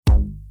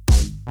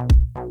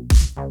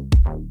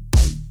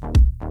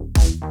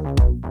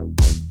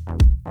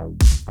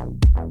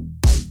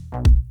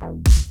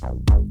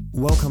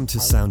Welcome to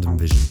Sound and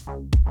Vision,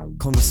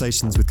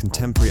 conversations with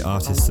contemporary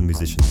artists and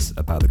musicians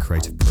about the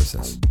creative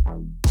process.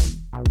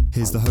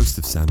 Here's the host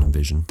of Sound and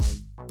Vision,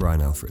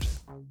 Brian Alfred.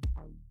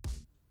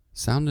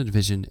 Sound and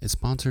Vision is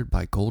sponsored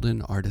by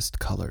Golden Artist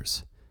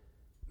Colors.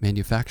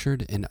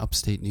 Manufactured in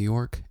upstate New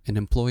York, an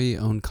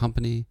employee-owned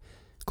company,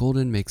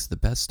 Golden makes the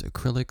best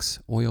acrylics,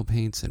 oil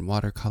paints, and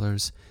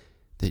watercolors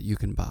that you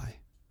can buy.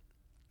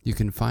 You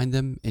can find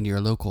them in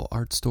your local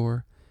art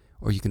store,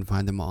 or you can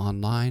find them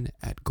online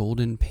at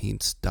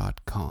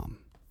goldenpaints.com.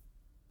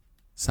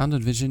 Sound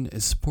and Vision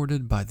is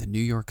supported by the New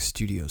York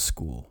Studio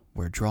School,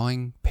 where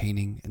drawing,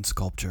 painting, and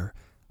sculpture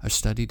are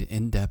studied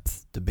in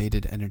depth,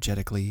 debated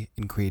energetically,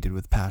 and created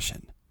with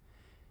passion.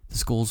 The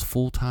school's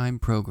full-time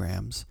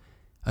programs,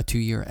 a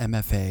 2-year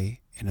MFA,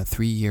 and a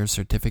 3-year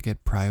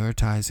certificate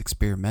prioritize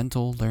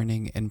experimental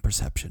learning and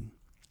perception.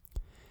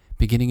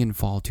 Beginning in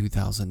fall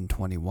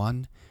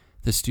 2021,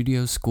 the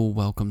Studio School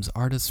welcomes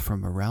artists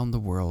from around the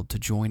world to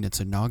join its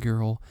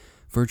inaugural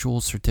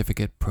virtual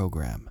certificate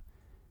program.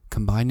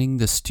 Combining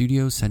the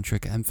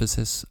studio-centric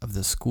emphasis of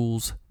the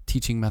school's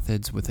teaching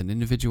methods with an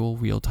individual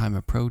real-time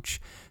approach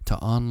to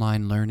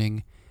online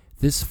learning,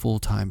 this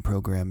full-time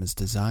program is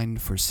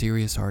designed for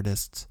serious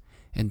artists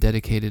and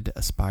dedicated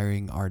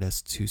aspiring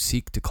artists who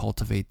seek to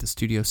cultivate the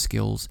studio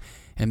skills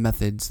and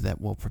methods that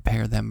will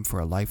prepare them for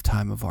a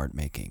lifetime of art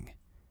making.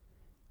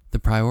 The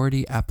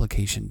priority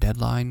application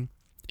deadline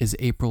is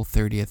April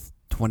 30th,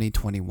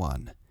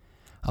 2021.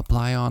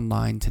 Apply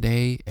online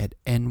today at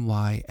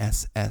nyss.org.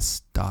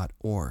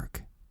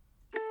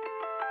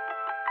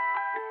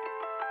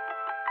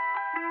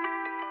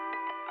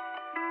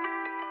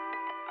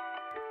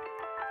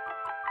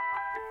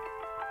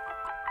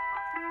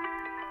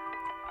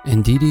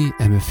 Ndidi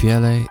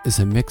Emefiele is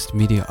a mixed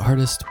media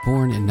artist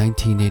born in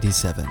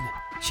 1987.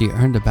 She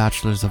earned a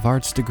Bachelor's of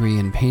Arts degree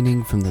in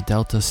painting from the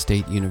Delta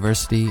State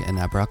University in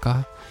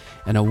Abraka.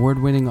 An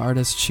award-winning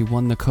artist, she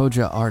won the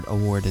Koja Art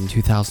Award in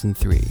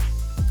 2003.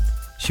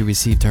 She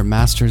received her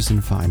Master's in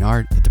Fine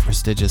Art at the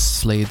prestigious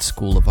Slade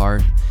School of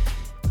Art,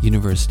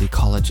 University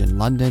College in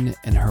London,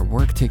 and her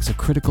work takes a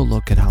critical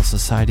look at how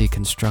society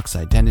constructs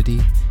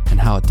identity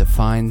and how it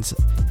defines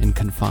and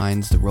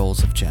confines the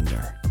roles of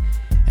gender.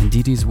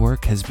 Ndidi's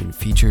work has been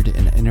featured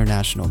in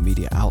international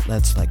media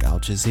outlets like Al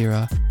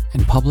Jazeera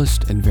and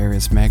published in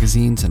various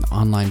magazines and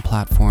online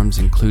platforms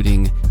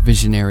including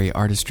Visionary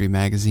Artistry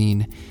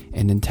magazine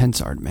and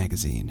Intense Art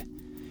magazine.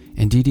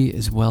 Ndidi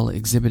is well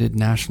exhibited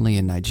nationally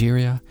in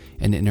Nigeria,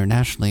 and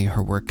internationally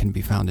her work can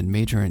be found in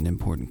major and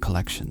important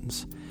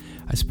collections.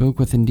 I spoke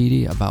with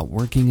Ndidi about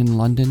working in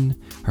London,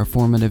 her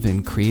formative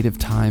and creative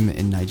time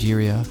in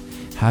Nigeria,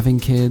 having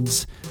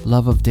kids,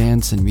 love of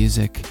dance and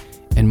music,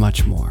 and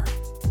much more.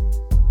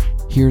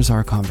 Here's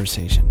our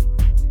conversation.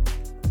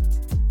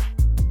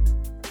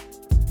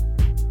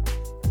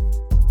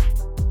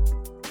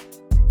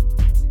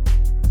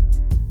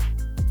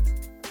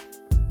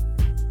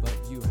 But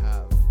you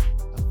have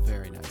a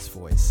very nice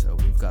voice, so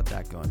we've got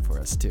that going for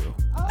us too.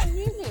 Oh,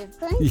 really?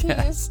 Thank you.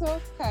 You're so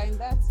kind.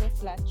 That's so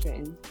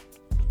flattering.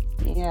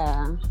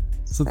 Yeah.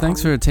 So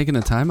thanks for taking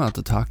the time out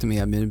to talk to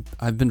me. I mean,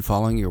 I've been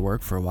following your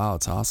work for a while.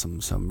 It's awesome.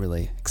 So I'm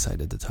really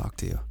excited to talk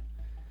to you.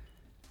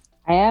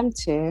 I am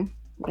too.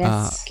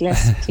 Let's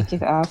kick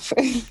it off.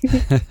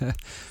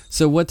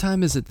 So what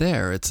time is it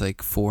there? It's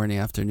like 4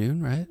 PM,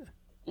 right?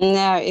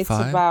 No, it's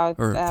 5? about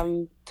Or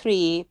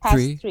 3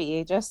 past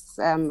 3. Just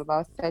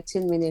about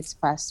 13 minutes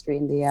past 3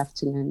 in the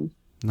afternoon.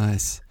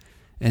 Nice.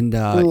 And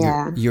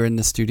you're in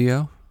the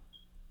studio?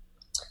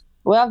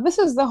 Well, this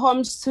is the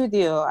home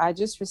studio. I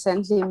just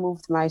recently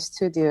moved my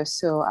studio,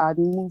 so I'll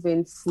move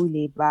in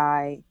fully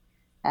by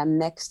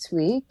next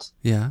week.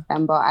 Yeah.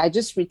 But I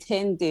just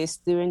retained this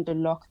during the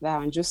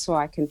lockdown just so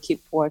I can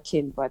keep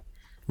working. But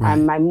right.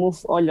 I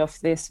move all of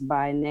this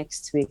by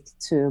next week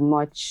to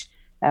much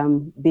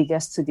bigger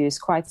studio. It's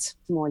quite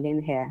small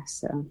in here.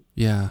 So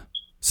yeah.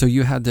 So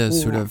you had to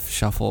sort of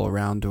shuffle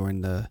around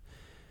during the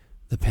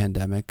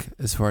pandemic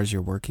as far as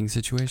your working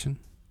situation?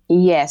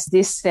 Yes,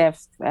 this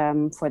served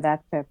for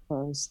that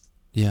purpose.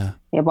 Yeah.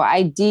 Yeah, but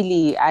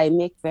ideally I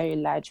make very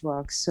large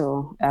work.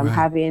 So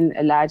having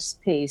a large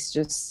space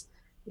just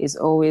is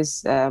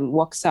always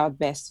works out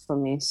best for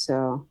me.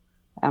 So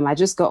I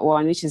just got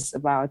one which is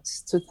about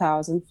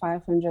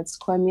 2,500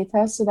 square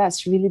meters. So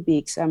that's really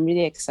big. So I'm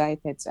really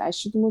excited. So I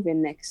should move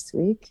in next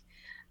week.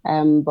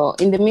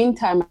 But in the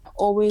meantime, I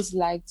always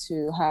like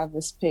to have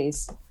a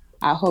space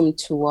at home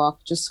to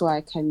work just so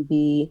I can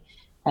be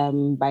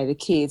by the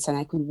kids and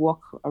I could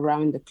walk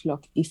around the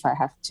clock if I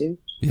have to.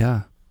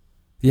 Yeah.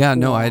 Yeah,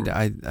 no, I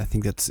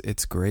think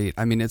it's great.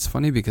 I mean, it's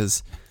funny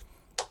because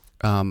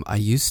I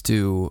used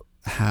to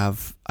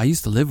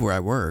live where I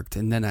worked,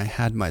 and then I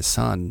had my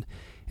son,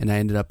 and I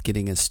ended up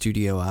getting a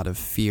studio out of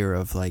fear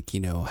of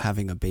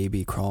having a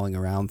baby crawling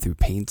around through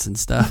paints and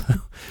stuff,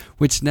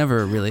 which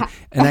never really,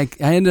 and I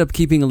ended up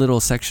keeping a little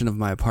section of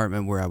my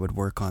apartment where I would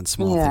work on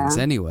small things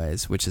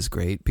anyways, which is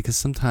great because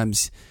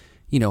sometimes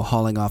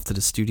hauling off to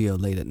the studio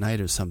late at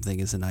night or something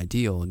isn't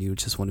ideal, and you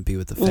just want to be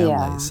with the family.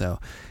 Yeah. So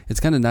it's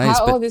kind of nice.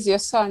 How old is your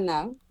son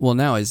now? Well,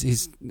 now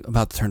he's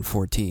about to turn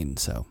 14.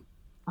 So.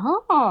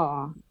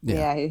 Oh,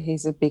 yeah,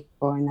 he's a big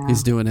boy now.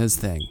 He's doing his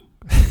thing.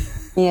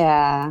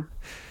 Yeah.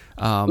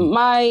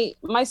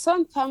 My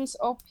son comes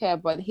up here,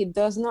 but he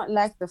does not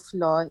like the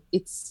floor.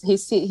 It's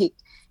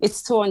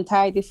too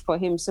untidy for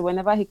him. So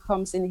whenever he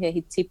comes in here,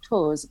 he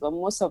tiptoes. But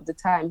most of the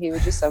time, he will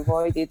just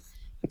avoid it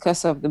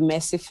because of the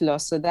messy floor.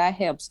 So that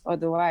helps.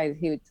 Otherwise,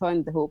 he would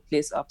turn the whole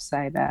place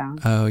upside down.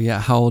 Oh yeah,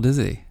 how old is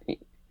he?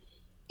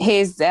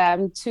 He's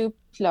 2+.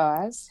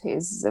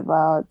 He's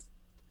about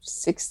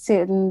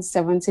 16,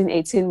 17,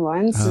 18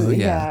 months. Oh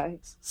yeah.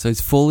 So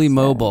he's fully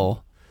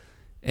mobile.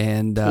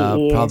 And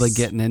probably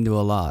getting into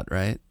a lot,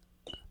 right?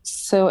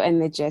 So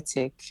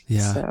energetic.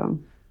 Yeah. So,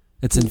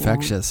 it's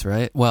infectious,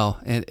 right? Well,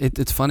 and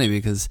it's funny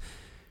because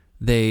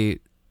they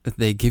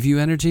give you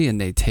energy and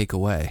they take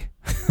away.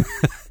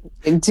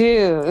 They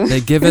do.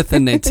 They giveth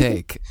and they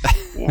take.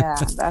 Yeah,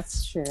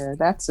 that's true.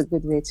 That's a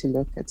good way to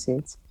look at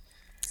it.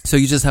 So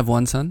you just have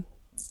one son?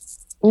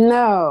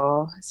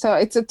 No. So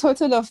it's a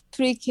total of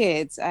 3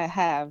 kids I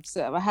have.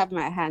 So I have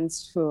my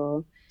hands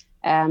full.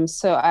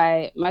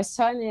 My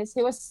son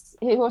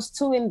he was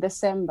 2 in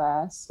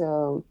December.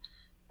 So,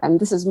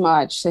 this is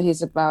March. So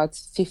he's about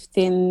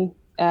 15,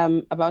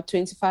 about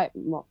 25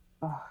 more.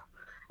 Oh,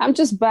 I'm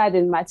just bad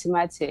in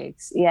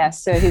mathematics. Yeah.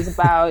 So he's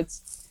about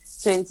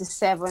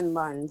 27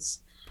 months.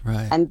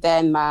 Right. And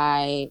then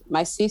my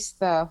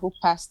sister, who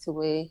passed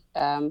away,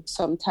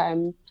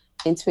 sometime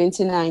in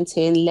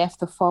 2019,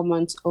 left a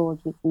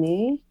 4-month-old with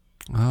me.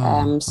 Oh,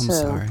 I'm so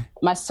sorry.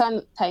 My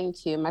son,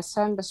 thank you. My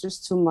son was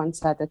just 2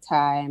 months at the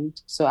time.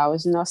 So I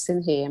was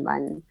nursing him,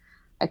 and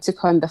I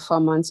took on the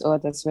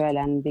 4-month-old as well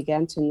and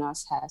began to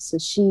nurse her. So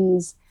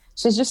she's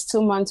just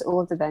 2 months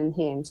older than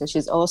him. So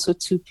she's also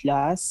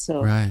 2+.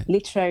 So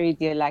literally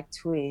they're like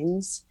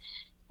twins.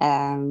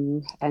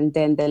 And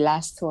then the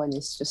last one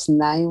is just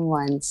 9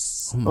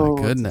 months. Oh my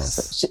old.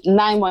 goodness. So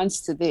 9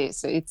 months today.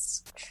 So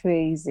it's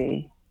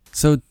crazy.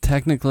 So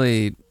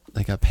technically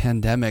like a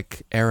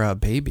pandemic era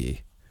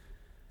baby.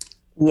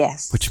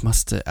 Yes. Which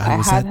must have,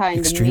 was that her in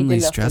extremely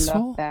the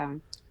stressful?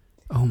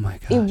 Oh my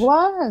gosh.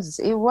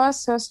 It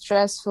was so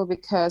stressful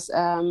because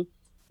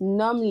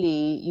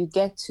normally you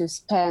get to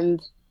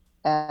spend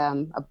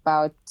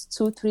about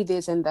 2-3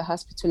 days in the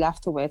hospital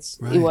afterwards.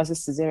 Right. It was a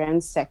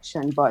cesarean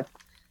section, but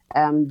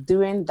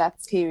during that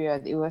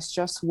period, it was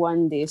just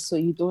 1 day. So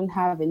you don't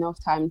have enough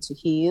time to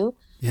heal.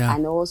 Yeah.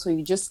 And also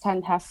you just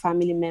can't have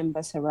family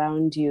members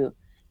around you,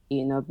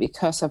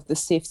 because of the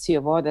safety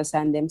of others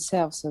and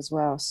themselves as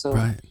well.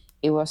 So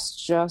it was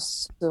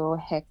just so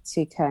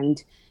hectic,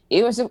 and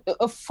it was a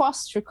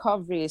forced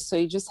recovery. So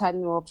you just had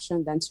no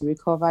option than to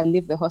recover,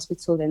 leave the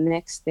hospital the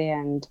next day.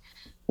 And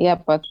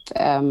but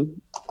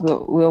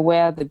we're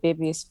where the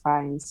baby is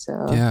fine.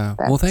 So yeah.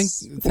 Well, thank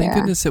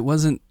goodness it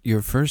wasn't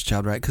your first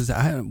child, right? Because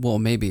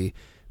maybe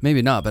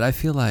not, but I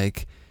feel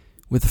like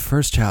with the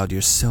first child,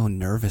 you're so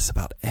nervous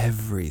about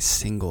every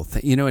single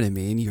thing. You know what I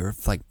mean? You're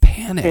like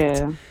panicked.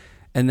 Yeah.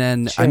 And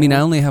then, I mean, I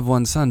only have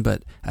one son,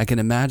 but I can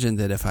imagine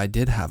that if I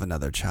did have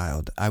another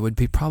child, I would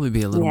probably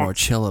be a little more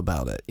chill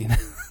about it,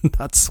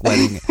 not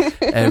sweating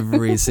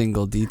every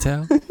single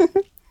detail.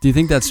 Do you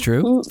think that's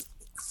true?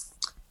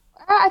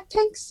 I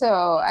think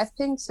so.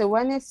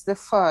 When it's the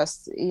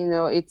first,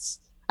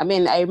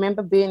 I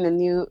remember being a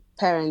new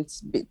parent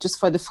just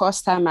for the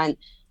first time, and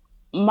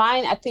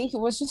mine, I think it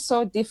was just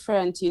so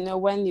different,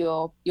 when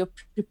you're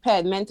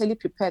prepared, mentally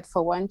prepared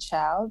for one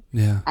child,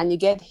 and you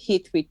get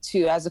hit with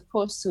 2, as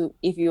opposed to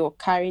if you're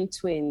carrying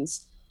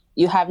twins,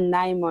 you have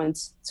 9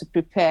 months to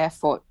prepare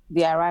for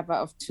the arrival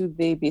of 2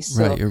 babies.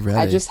 So you're ready.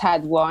 I just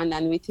had one,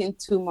 and within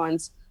 2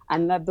 months,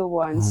 another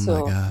one.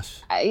 Oh my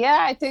gosh.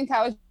 I think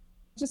I was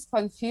just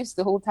confused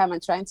the whole time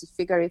and trying to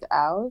figure it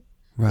out.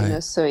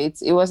 Right. So it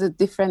was a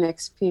different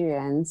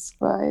experience,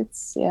 but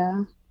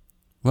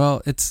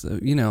Well, it's,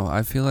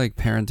 I feel like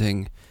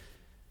parenting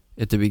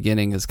at the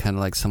beginning is kind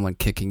of like someone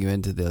kicking you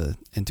into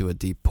a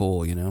deep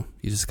pool, You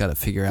just got to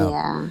figure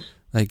out,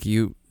 like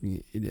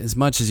as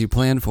much as you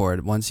plan for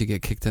it, once you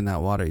get kicked in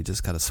that water, you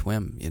just got to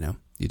swim,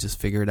 You just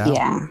figure it out.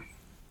 Yeah,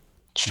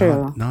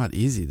 true. Not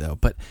easy though.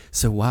 But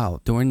so,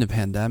 wow, during the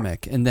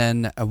pandemic, and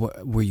then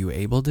were you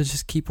able to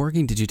just keep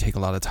working? Did you take a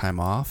lot of time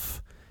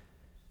off?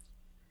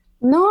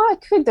 No, I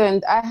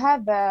couldn't. I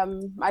had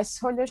my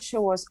solo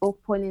show was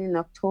opening in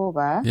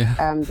October,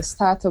 the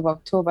start of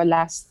October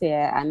last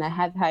year, and I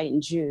had her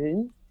in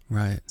June.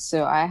 Right.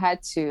 So I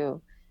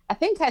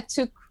think I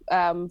took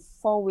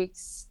 4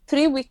 weeks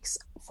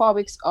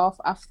off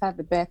after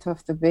the birth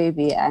of the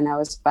baby, and I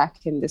was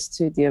back in the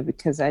studio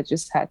because I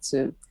just had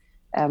to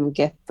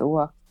get the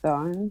work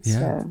done. Yeah,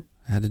 so,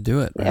 I had to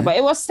do it. Right? Yeah, but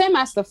it was same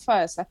as the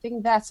first. I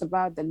think that's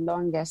about the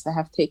longest I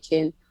have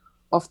taken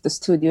off the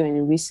studio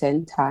in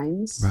recent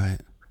times. Right.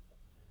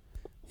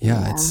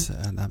 Yeah. It's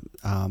that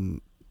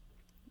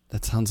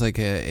sounds like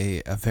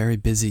a very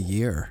busy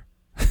year.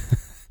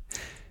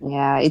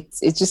 Yeah,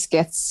 it just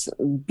gets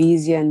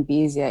busier and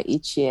busier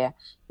each year.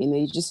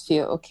 You just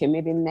feel, okay,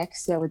 maybe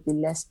next year would be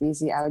less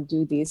busy. I'll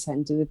do this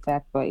and do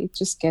that, but it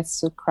just gets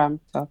so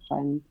cramped up,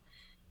 and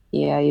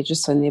yeah, you're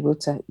just unable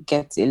to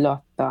get a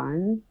lot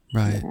done.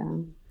 Right. Yeah.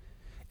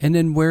 And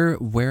then where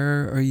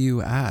are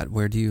you at?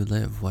 Where do you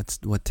live?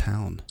 What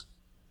town?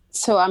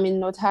 So I'm in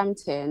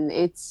Northampton.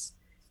 It's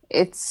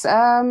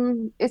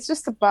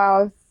just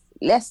about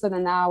less than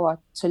an hour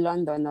to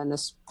London on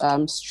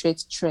a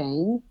straight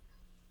train.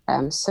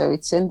 So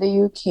it's in the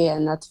UK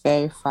and not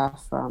very far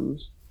from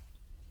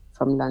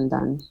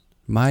London.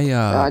 My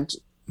Uh,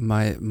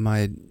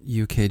 my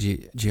UK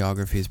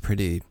geography is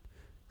pretty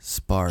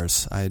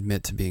sparse. I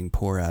admit to being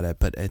poor at it,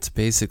 but it's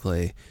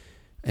basically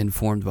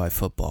informed by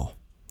football.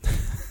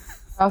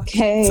 It's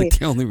okay. like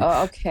the only.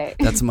 Oh, okay.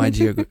 That's my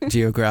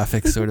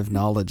geographic sort of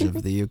knowledge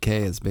of the UK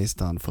is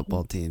based on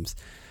football teams.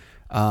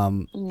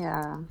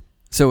 Yeah.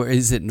 So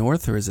is it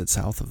north or is it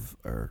south of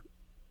or?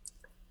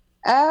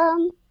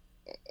 Um,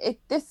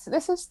 this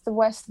is the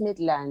West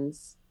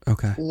Midlands.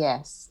 Okay.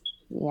 Yes.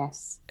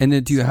 Yes. And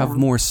then do you have So,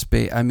 more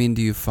space? I mean,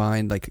 do you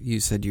find, like you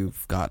said,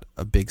 you've got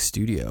a big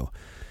studio?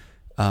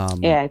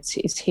 yeah,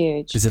 it's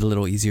huge. Is it a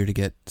little easier to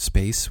get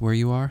space where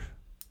you are?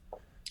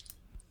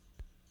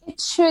 It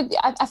should.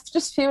 I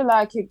just feel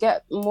like you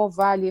get more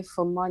value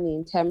for money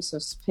in terms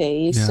of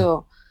space. Yeah.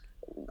 So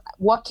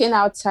working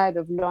outside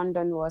of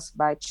London was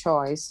by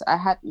choice. I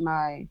had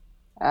my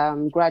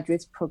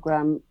graduate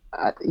program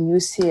at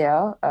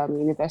UCL,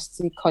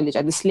 University College,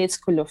 at the Slade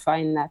School of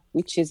Fine Art,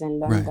 which is in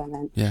Right. London.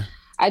 And Yeah.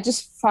 I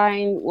just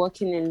find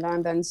working in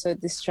London so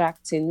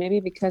distracting, maybe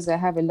because I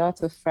have a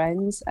lot of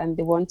friends and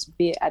they want to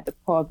be at the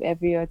pub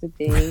every other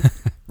day,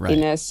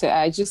 Right. so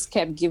I just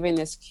kept giving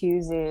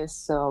excuses.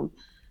 So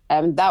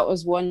that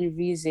was one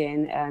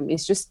reason.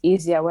 It's just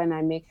easier when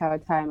I make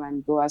out time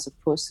and go as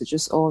opposed to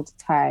just all the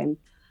time.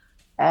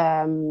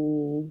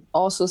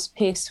 Also,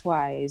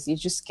 space-wise, you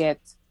just get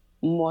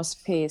more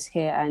space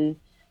here, and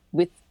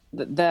with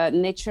the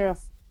nature of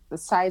the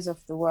size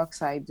of the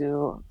works I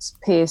do,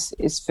 space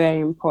is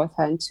very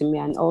important to me.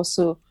 And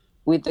also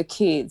with the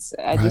kids,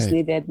 I just Right.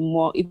 needed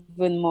more,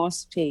 even more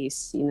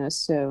space.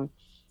 So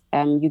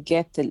you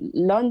get the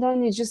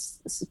London. You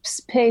just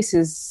space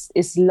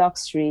is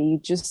luxury.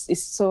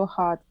 It's so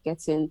hard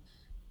getting,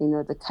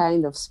 the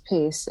kind of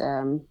space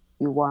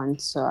you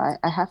want. So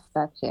I have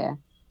that here.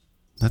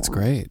 That's So.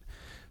 great.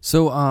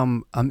 So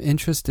I'm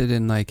interested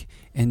in like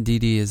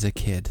Ndidi as a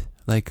kid.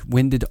 Like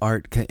when did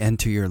art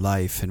enter your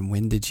life, and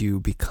when did you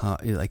become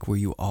like? Were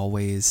you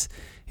always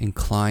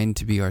inclined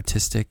to be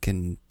artistic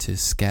and to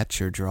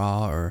sketch or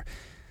draw, or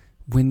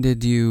when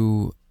did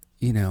you,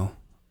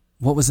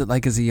 what was it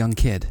like as a young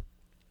kid?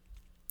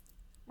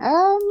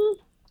 Um,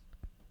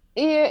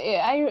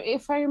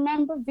 if I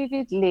remember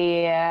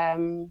vividly,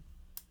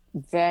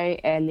 very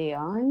early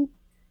on,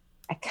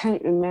 I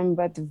can't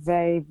remember the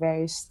very,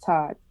 very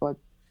start, but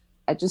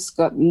I just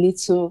got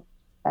little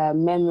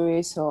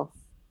memories of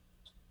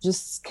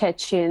just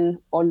sketching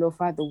all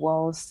over the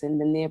walls in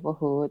the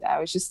neighborhood. I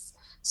was just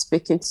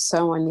speaking to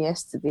someone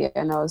yesterday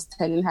and I was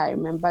telling her I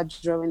remember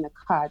drawing the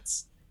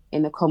cards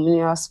in a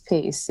communal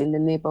space in the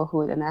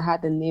neighborhood, and I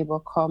had a neighbor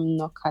come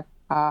knock at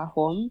our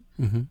home,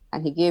 Mm-hmm.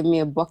 and he gave me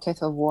a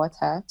bucket of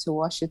water to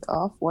wash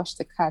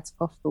the cards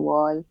off the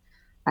wall.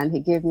 And he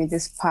gave me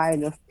this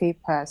pile of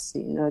papers,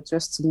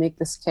 just to make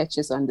the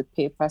sketches on the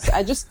papers.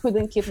 I just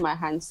couldn't keep my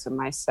hands to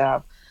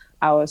myself.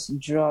 I was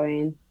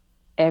drawing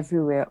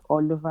everywhere,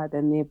 all over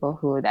the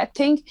neighborhood. I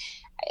think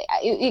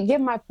it gave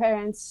my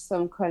parents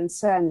some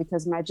concern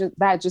because my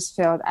dad just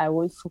felt I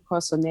won't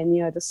focus on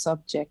any other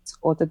subject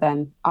other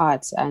than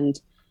art. And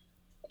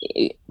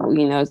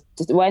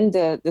when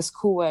the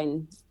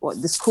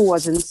school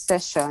was in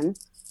session,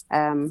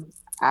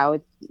 I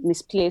would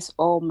misplace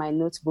all my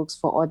notebooks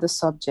for other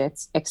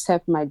subjects,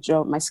 except my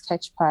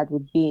sketch pad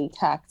would be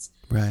intact.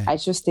 Right. I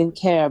just didn't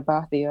care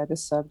about the other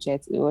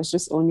subjects. It was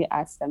just only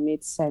arts that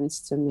made sense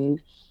to me.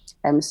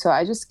 So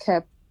I just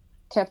kept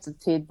at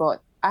it.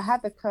 But I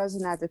had a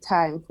cousin at the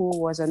time who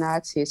was an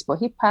artist, but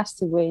he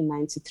passed away in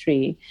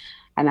 '93.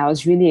 And I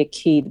was really a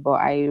kid, but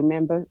I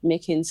remember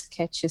making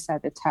sketches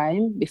at the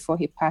time before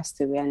he passed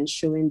away and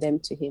showing them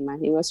to him.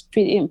 And he was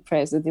pretty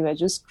impressed. They were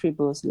just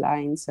scribbles,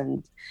 lines,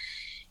 and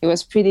he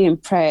was pretty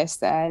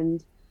impressed.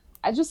 And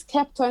I just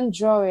kept on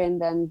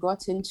drawing and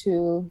got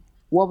into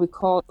what we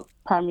call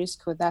primary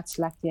school. That's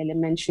like the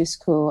elementary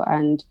school,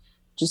 and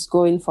just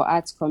going for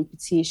art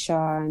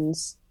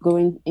competitions,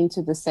 going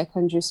into the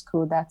secondary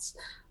school. That's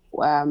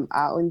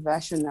our own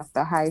version of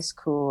the high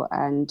school,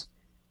 and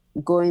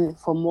going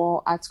for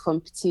more art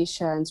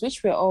competitions,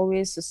 which were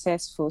always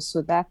successful.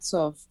 So that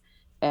sort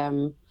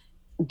of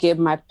gave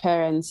my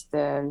parents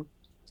the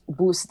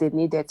boost they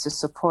needed to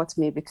support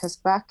me, because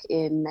back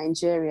in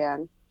Nigeria,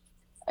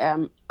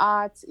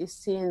 art is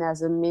seen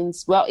as a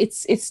means. Well,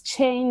 it's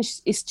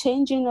changed. It's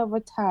changing over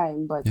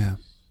time, but Yeah.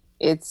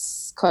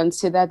 it's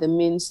considered a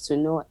means to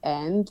no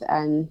end.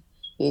 And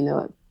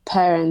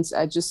parents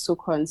are just so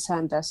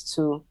concerned as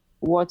to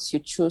what you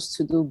choose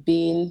to do,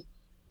 being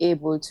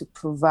able to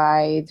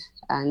provide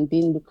and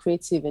being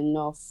lucrative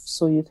enough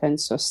so you can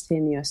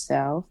sustain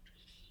yourself.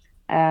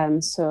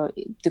 So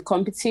the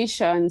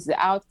competitions, the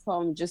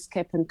outcome just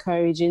kept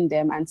encouraging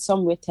them, and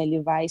some were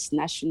televised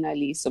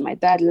nationally. So my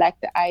dad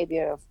liked the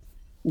idea of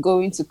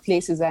going to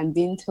places and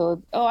being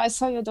told, "Oh, I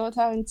saw your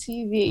daughter on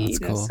TV." That's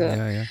cool. So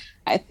Yeah.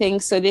 I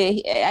think so.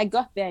 I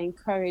got their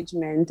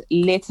encouragement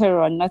later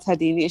on, not at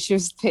the initial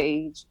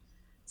stage.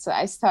 So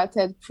I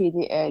started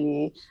pretty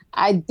early.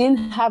 I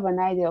didn't have an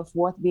idea of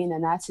what being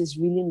an artist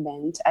really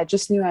meant. I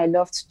just knew I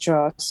loved to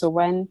draw. So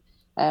when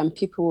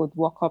people would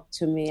walk up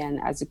to me and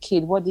as a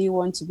kid, what do you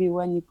want to be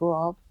when you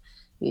grow up?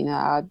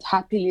 I'd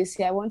happily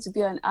say, I want to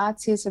be an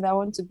artist and I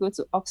want to go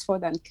to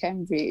Oxford and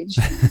Cambridge.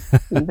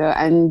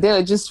 And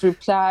they'll just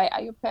reply,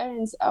 are your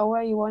parents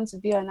aware you want to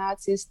be an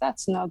artist?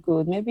 That's not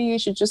good. Maybe you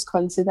should just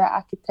consider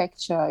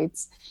architecture.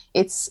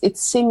 It's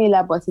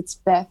similar, but it's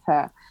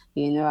better,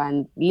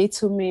 and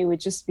little me would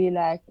just be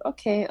like,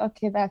 okay,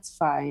 that's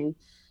fine.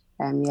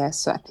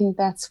 So I think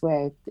that's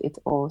where it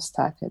all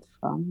started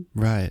from.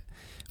 Right.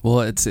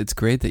 Well, it's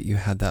great that you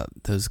had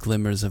those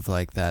glimmers of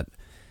like that,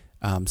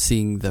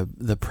 seeing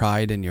the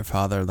pride in your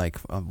father, like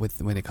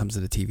when it comes to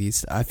the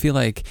TVs. I feel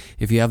like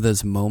if you have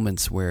those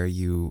moments where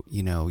your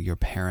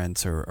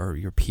parents or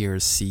your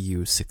peers see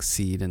you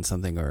succeed in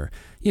something, or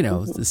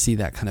to see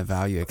that kind of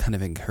value, it kind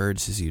of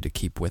encourages you to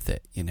keep with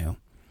it.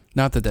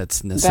 Not that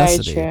that's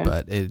necessity,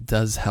 but it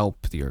does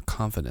help your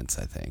confidence,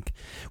 I think.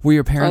 Were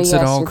your parents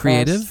at all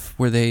creative?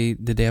 Did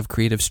they have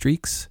creative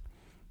streaks?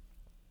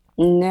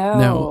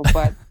 No.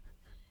 But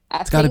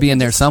it's got to be in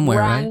there somewhere,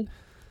 right?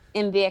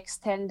 In the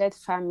extended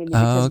family,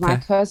 because my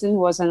cousin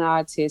was an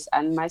artist,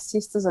 and my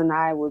sisters and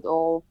I would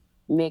all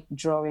make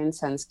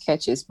drawings and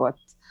sketches. But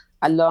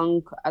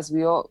along as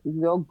we all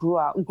grew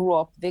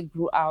up, they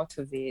grew out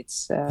of it.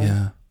 So.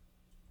 Yeah.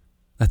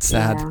 That's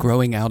sad,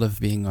 growing out of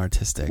being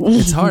artistic.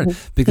 It's hard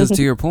because,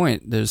 to your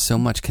point, there's so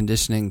much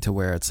conditioning to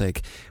where it's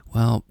like,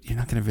 well, you're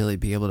not going to really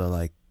be able to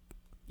like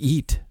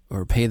eat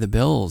or pay the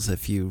bills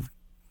if you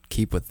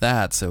keep with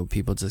that. So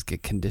people just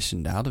get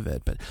conditioned out of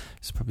it. But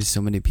there's probably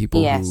so many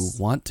people who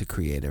want to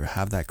create or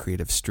have that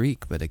creative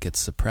streak, but it gets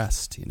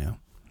suppressed,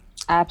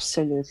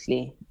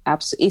 Absolutely.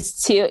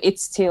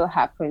 It's still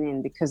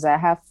happening, because I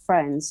have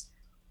friends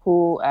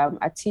who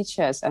are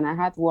teachers, and I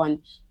had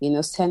one,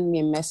 send me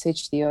a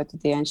message the other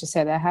day, and she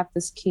said, I have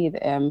this kid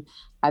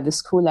at the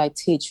school I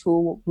teach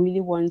who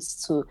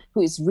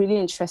is really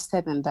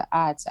interested in the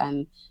arts,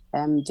 and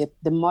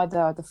the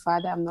mother or the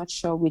father, I'm not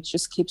sure which,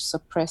 just keeps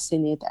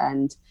suppressing it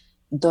and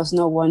does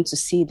not want to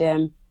see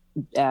them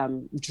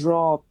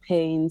draw,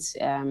 paint.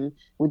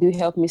 Would you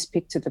help me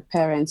speak to the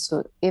parents?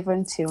 So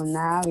even till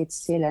now, it's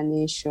still an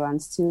issue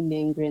and still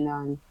lingering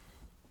on.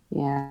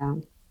 Yeah.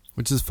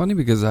 Which is funny,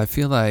 because I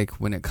feel like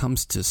when it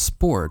comes to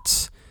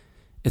sports,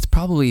 it's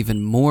probably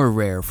even more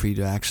rare for you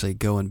to actually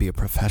go and be a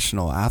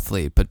professional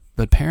athlete. But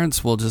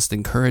parents will just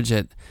encourage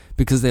it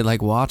because they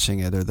like watching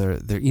it, or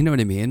they're you know what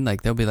I mean?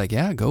 Like they'll be like,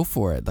 yeah, go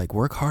for it. Like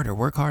work harder.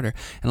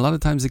 And a lot of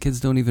times the kids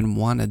don't even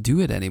want to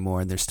do it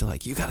anymore, and they're still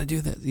like, you got to do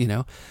this,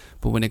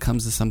 But when it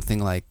comes to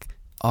something like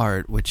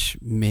art, which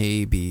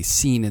may be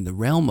seen in the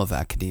realm of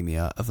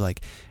academia, of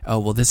like, oh,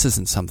 well, this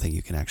isn't something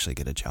you can actually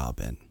get a job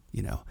in,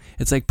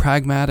 It's like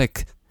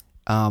pragmatic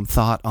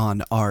thought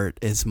on art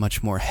is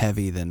much more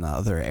heavy than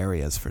other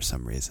areas for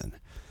some reason.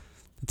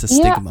 It's a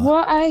stigma. Yeah,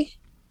 well,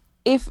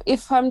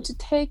 if I'm to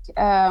take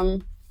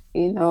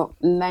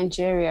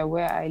Nigeria,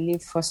 where I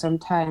lived for some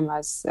time,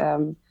 as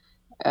an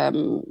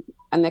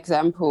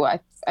example,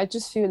 I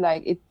just feel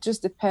like it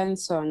just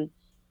depends on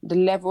the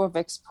level of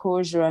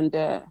exposure and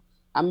the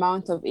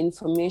amount of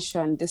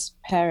information these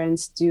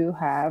parents do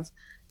have.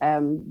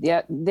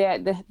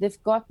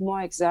 They've got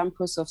more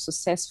examples of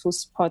successful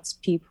sports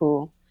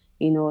people,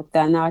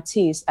 than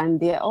artists,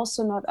 and they're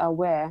also not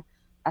aware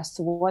as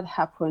to what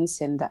happens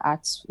in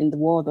the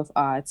world of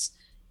arts.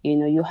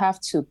 You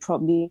have to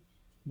probably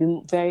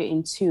be very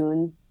in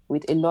tune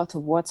with a lot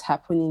of what's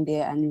happening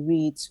there and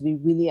read to be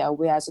really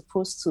aware, as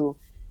opposed to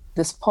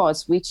the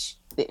sports, which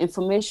the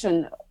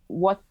information,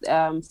 what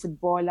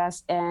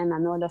footballers earn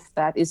and all of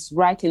that is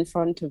right in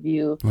front of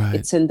you. Right.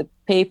 It's in the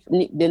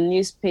the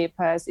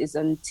newspapers, it's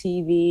on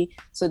TV.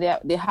 So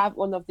they have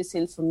all of this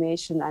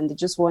information, and they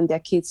just want their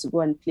kids to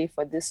go and play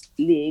for these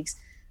leagues.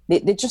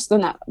 They just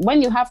don't have,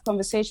 when you have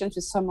conversations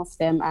with some of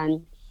them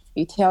and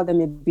you tell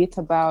them a bit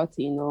about,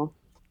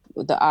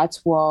 the art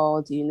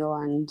world,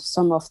 and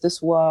some of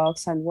these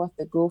works and what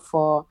they go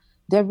for,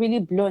 they're really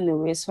blown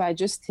away. So I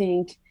just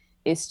think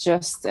it's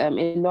just a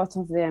lot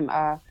of them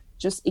are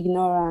just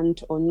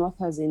ignorant or not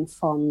as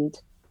informed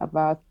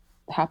about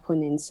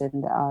happenings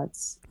in the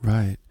arts.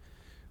 Right.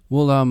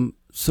 Well,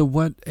 so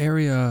what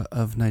area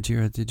of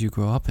Nigeria did you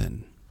grow up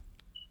in?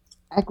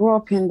 I grew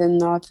up in the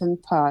northern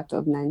part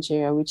of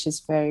Nigeria, which is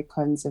very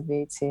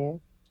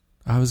conservative.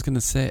 I was going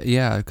to say,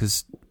 yeah,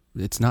 because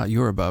it's not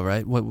Yoruba,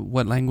 right?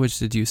 What language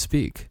did you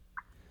speak?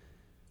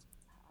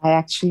 I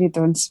actually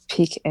don't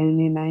speak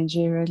any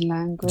Nigerian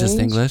language. Just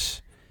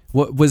English?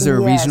 What was there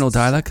a regional Yes.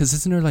 dialect? Because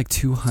isn't there like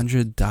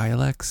 200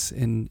 dialects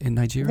in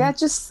Nigeria?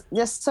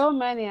 There's so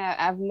many.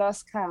 I've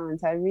lost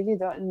count. I really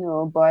don't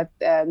know. But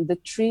the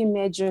three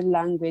major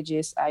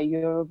languages are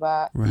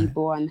Yoruba, Right.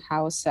 Igbo, and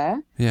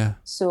Hausa. Yeah.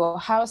 So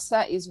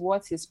Hausa is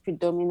what is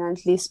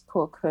predominantly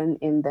spoken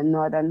in the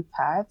northern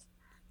part.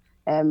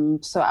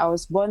 So I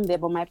was born there,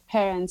 but my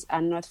parents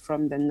are not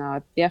from the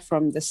north. They're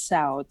from the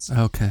south.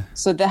 Okay.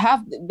 So they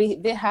have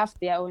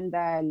their own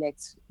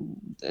dialect,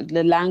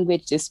 the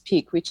language they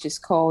speak, which is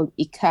called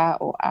Ika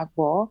or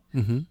Agbo.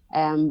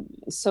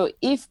 So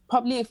if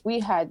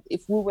we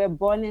were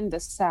born in the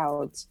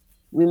south,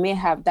 we may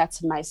have,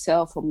 that's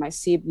myself or my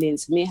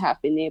siblings may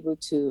have been able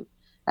to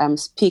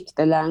speak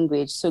the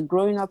language. So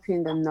growing up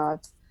in the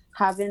north,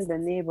 having the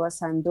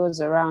neighbors and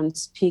those around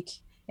speak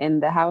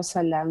in the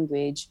Hausa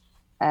language,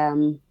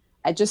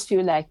 I just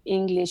feel like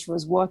English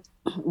was what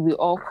we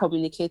all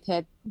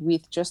communicated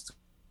with just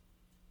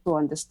to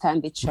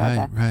understand each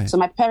other. Right. So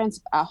my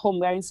parents at home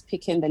weren't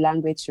speaking the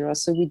language to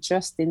us, so we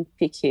just didn't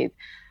pick it.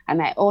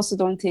 And I also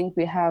don't think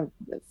we have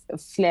a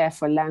flair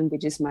for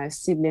languages, my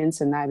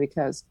siblings and I,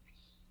 because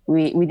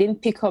we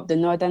didn't pick up the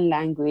northern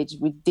language.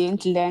 We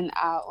didn't learn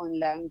our own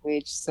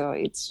language. So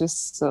it's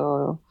just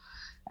so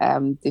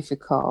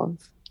difficult.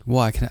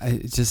 Well,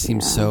 it just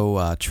seems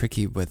so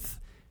tricky with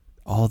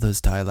all those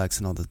dialects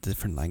and all the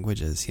different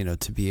languages,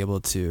 to be able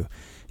to,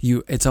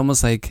 it's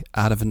almost like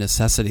out of a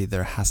necessity,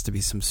 there has to be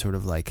some sort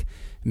of like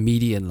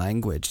median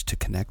language to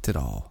connect it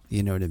all.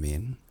 You know what I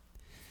mean?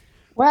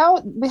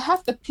 Well, we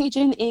have the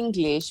Pidgin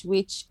English,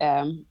 which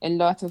a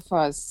lot of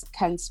us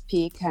can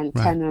speak and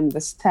can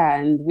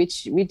understand,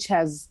 which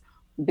has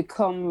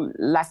become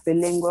like the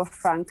lingua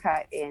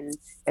franca in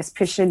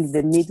especially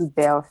the middle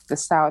belt, the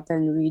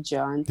southern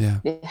region. Yeah.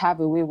 They have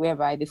a way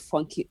whereby they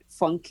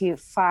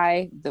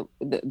funkify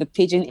the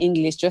Pidgin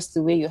English, just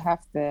the way you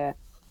have the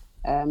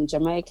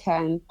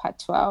Jamaican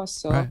patois.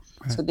 So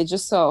they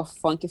just sort of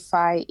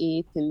funkify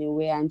it in a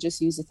way and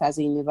just use it as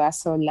a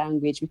universal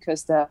language,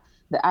 because the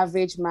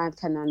average man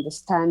can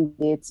understand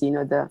it,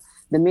 the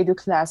middle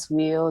class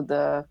will,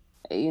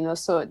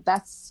 so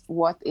that's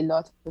what a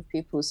lot of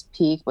people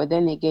speak. But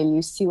then again,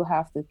 you still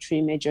have the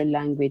three major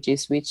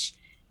languages, which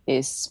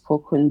is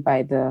spoken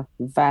by the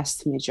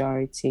vast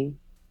majority.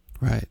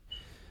 Right.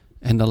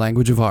 And the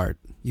language of art,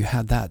 you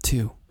had that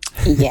too.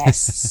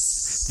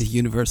 Yes. The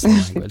universal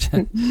language.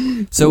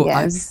 So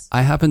yes.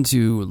 I happen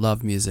to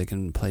love music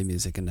and play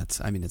music, and it's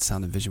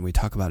Sound and Vision. We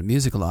talk about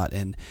music a lot,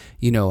 and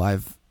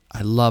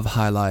I love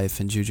High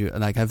Life and Juju.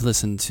 Like, I've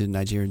listened to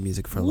Nigerian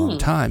music for a long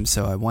time,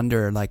 so I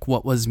wonder, like,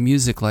 what was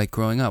music like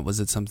growing up? Was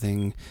it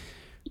something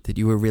that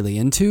you were really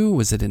into?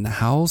 Was it in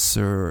the house,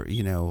 or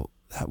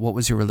what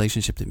was your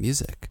relationship to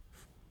music?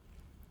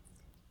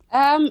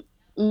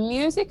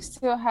 Music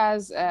still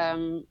has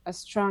a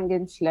strong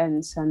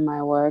influence on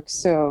my work.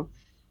 So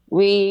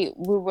we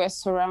were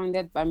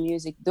surrounded by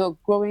music, though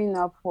growing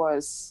up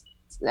was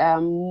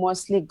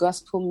mostly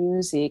gospel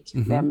music.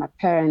 My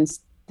parents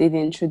did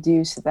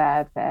introduce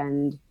that,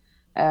 and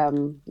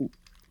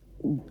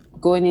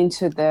going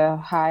into the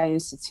higher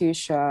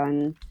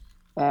institution,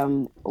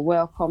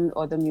 welcomed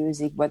other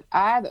music. But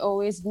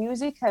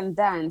music and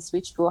dance,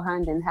 which go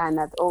hand in hand.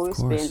 I've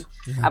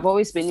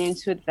always been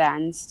into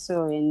dance.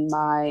 So in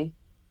my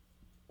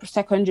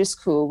secondary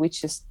school,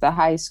 which is the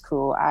high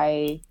school,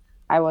 I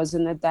was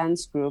in a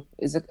dance group.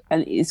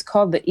 It's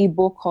called the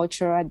Igbo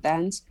Cultural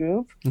Dance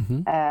Group.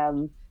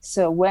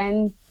 So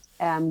when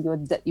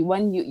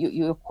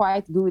you're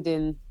quite good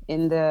in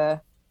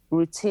the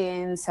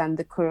routines and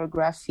the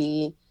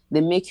choreography,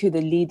 they make you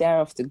the leader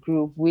of the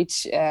group,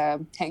 which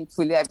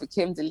thankfully I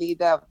became the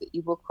leader of the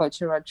Igbo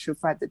cultural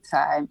troupe at the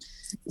time.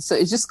 So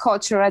it's just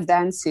cultural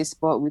dances,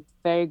 but with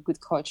very good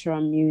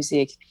cultural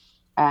music.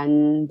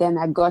 And then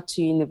I got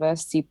to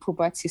university,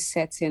 puberty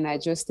setting. I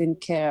just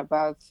didn't care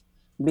about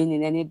being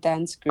in any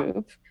dance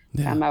group.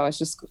 I was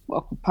just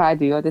occupied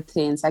with other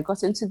things. I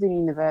got into the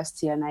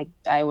university, and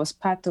I was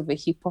part of a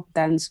hip hop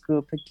dance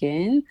group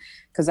again,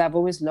 because I've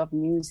always loved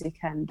music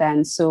and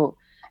dance. So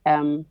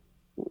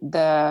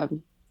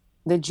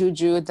the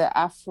juju, the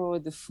afro,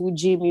 the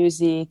Fuji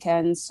music,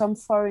 and some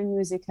foreign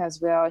music as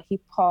well,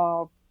 hip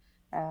hop.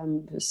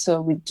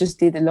 So we just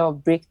did a lot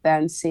of break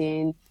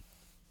dancing.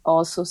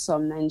 Also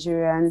some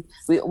Nigerian.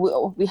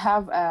 We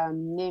have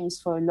names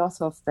for a lot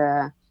of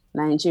the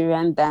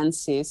Nigerian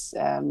dances.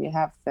 You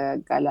have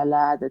the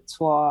galala, the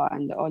tour,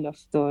 and all of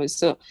those.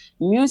 So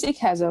music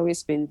has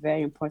always been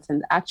very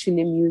important.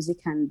 Actually, music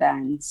and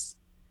dance.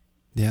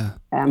 Yeah.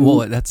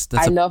 Well,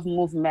 I love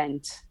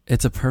movement.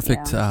 It's a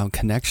perfect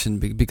connection,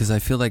 because I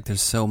feel like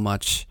there's so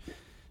much,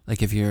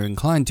 like, if you're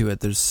inclined to it,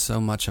 there's so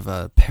much of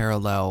a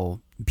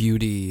parallel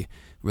beauty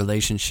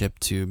relationship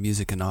to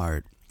music and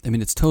art. I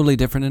mean, it's totally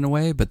different in a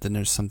way, but then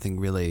there's something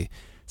really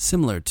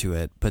similar to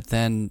it. But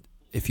then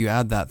if you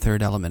add that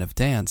third element of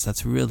dance,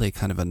 that's really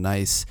kind of a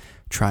nice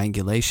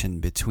triangulation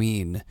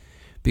between,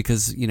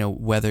 because,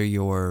 whether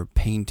you're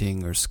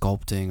painting or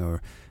sculpting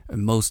or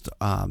most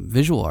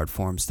visual art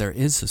forms, there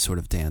is a sort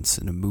of dance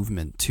and a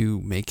movement to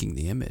making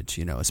the image,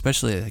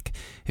 especially like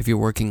if you're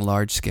working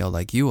large scale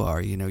like you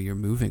are, you're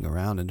moving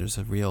around and there's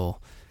a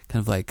real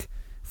kind of like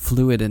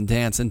fluid and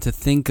dance. And to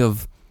think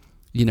of,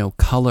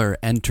 color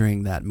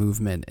entering that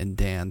movement and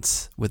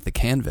dance with the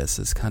canvas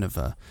is kind of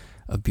a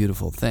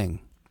beautiful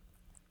thing.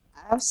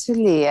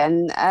 Absolutely.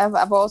 And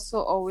I've also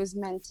always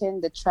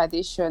maintained the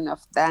tradition of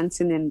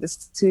dancing in the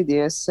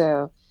studio.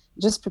 So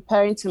just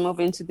preparing to move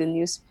into the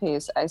new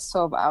space, I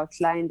sort of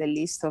outlined the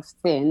list of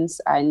things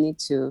I need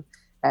to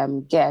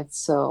get.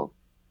 So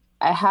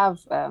I have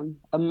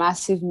a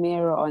massive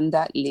mirror on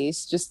that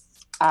list.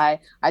 I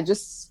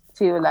just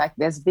feel like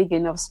there's big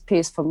enough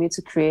space for me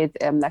to create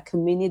like a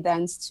mini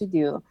dance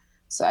studio.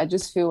 So I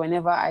just feel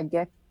whenever I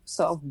get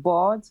sort of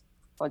bored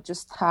or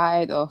just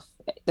tired of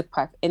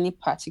any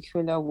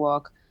particular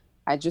work,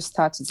 I just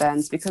start to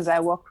dance because I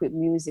work with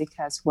music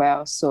as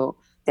well. So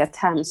there are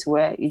times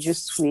where you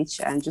just switch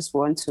and just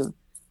want to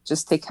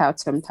just take out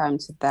some time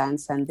to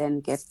dance and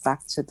then get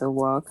back to the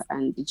work.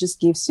 And it just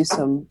gives you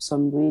some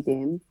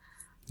rhythm.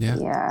 Yeah,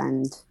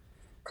 and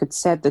could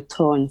set the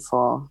tone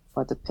for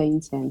the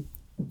painting.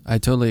 I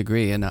totally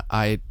agree. And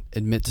I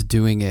admit to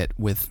doing it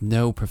with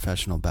no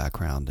professional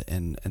background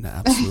and an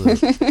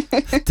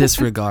absolute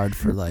disregard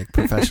for like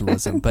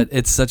professionalism. But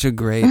it's such a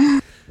great,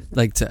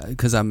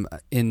 because I'm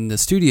in the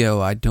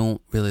studio, I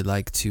don't really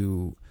like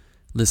to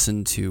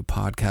listen to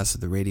podcasts or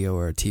the radio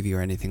or TV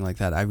or anything like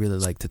that. I really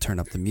like to turn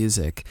up the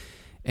music,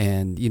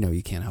 and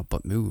you can't help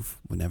but move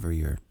whenever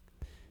you're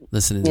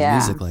listening to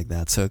music like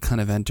that. So it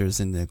kind of enters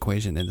in the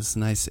equation, and it's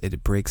nice.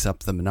 It breaks up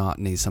the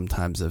monotony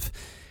sometimes of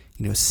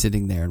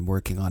sitting there and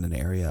working on an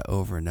area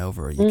over and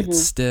over. You get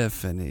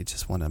stiff and you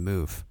just want to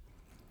move.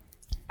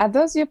 Are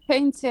those your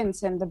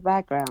paintings in the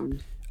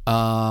background?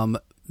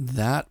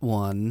 That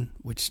one,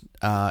 which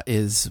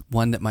is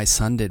one that my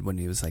son did when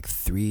he was like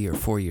 3 or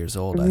 4 years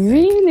old, I think.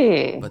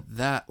 Really? But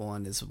that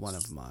one is one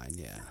of mine,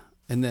 yeah.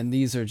 And then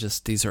these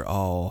are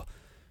all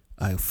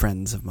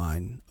friends of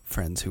mine,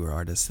 friends who are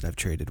artists that I've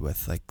traded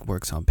with, like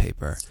works on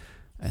paper.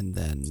 And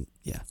then,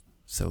 yeah.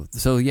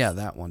 So yeah,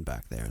 that one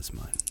back there is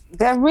mine.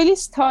 They're really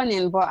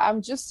stunning, but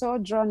I'm just so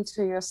drawn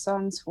to your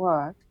son's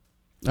work.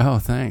 Oh,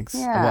 thanks.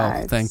 Yeah,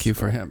 well, thank you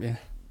for him. Yeah.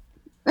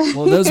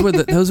 Well, those were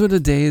the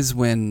days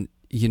when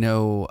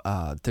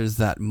there's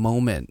that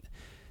moment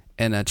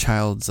in a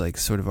child's like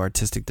sort of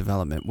artistic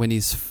development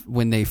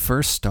when they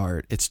first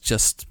start. It's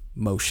just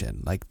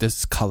motion, like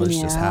this color's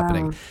just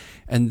happening,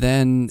 and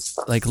then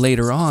like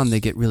later on they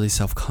get really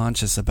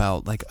self-conscious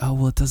about like, oh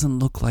well, it doesn't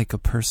look like a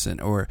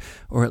person, or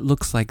it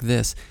looks like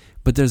this.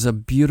 But there's a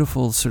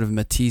beautiful sort of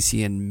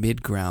Matissean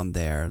mid-ground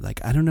there.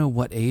 Like, I don't know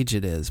what age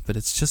it is, but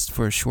it's just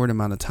for a short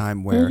amount of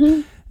time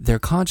where they're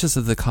conscious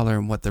of the color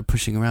and what they're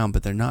pushing around,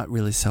 but they're not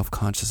really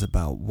self-conscious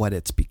about what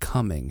it's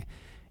becoming.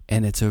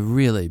 And it's a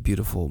really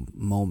beautiful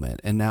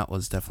moment. And that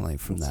was definitely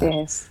from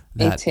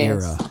that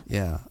era.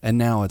 Yeah. And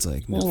now it's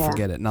like, no,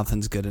 forget it.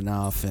 Nothing's good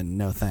enough and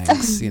no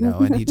thanks,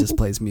 and he just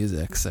plays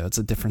music. So it's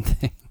a different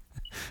thing.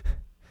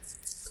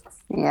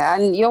 Yeah,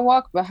 and your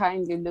work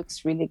behind you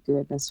looks really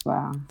good as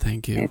well.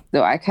 Thank you.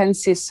 Though I can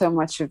see so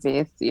much of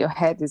it. Your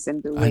head is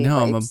in the way. I know,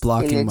 I'm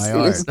blocking my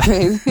art.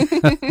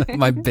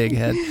 My big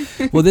head.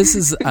 Well, this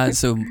is,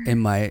 so in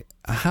my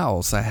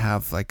house, I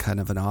have like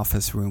kind of an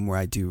office room where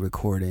I do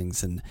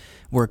recordings and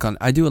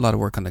I do a lot of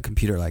work on the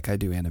computer, like I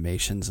do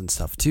animations and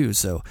stuff too.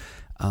 So,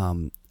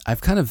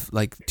 I've kind of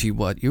like to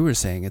what you were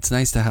saying, it's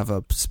nice to have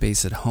a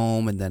space at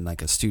home and then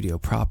like a studio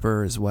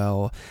proper as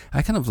well.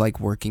 I kind of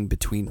like working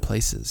between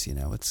places,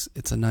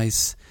 it's a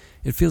nice,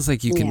 it feels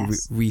like you can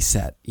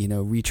reset,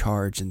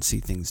 recharge and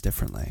see things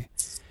differently.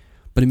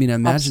 But I mean, I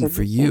imagine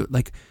for you,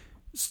 like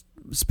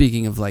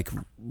speaking of like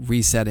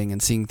resetting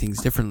and seeing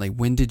things differently,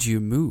 when did you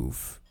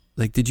move?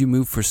 Like, did you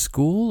move for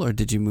school or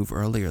did you move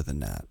earlier than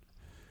that?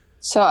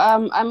 So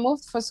I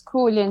moved for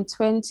school in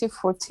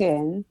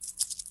 2014.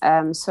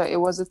 So it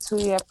was a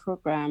 2-year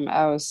program.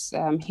 I was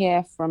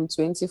here from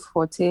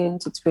 2014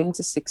 to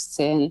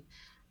 2016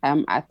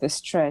 at the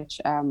stretch.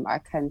 I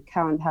can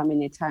count how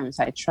many times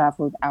I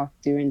traveled out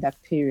during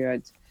that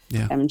period.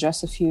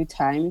 Just a few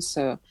times.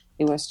 So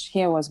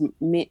was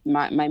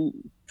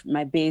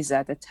my base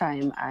at the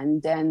time.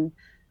 And then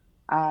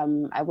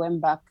I went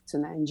back to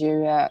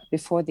Nigeria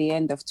before the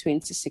end of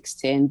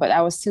 2016, but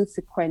I was still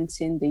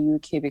frequenting the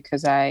UK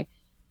because I'd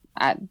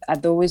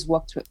always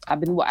I'd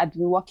been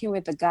working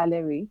with the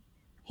gallery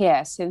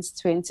here since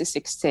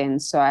 2016.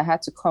 So I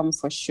had to come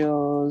for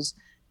shows,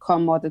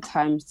 come all the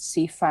time to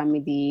see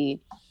family.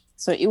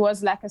 So it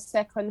was like a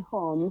second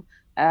home.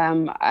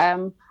 I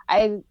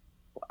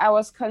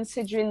was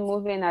considering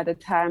moving at the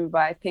time,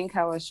 but I think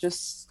I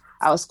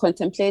was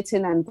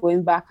contemplating and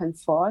going back and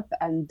forth.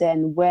 And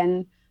then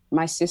when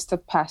my sister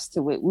passed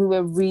away, we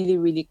were really,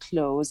 really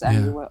close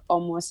and we were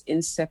almost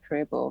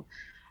inseparable.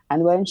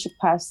 And when she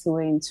passed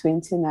away in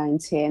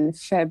 2019,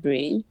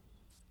 February,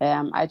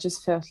 I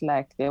just felt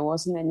like there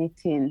wasn't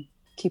anything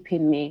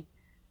keeping me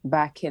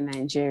back in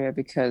Nigeria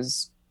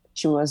because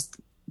she was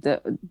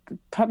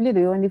probably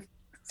the only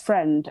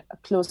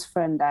close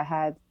friend I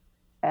had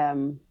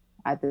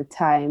at the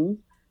time.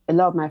 A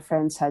lot of my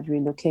friends had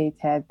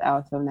relocated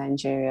out of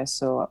Nigeria,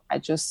 so I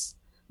just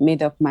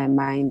made up my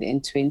mind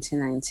in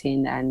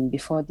 2019, and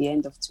before the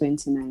end of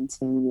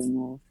 2019, we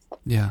moved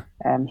Yeah.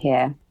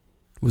 here.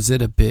 Was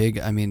it a big,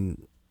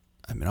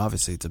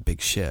 obviously it's a big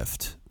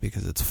shift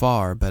because it's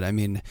far, but I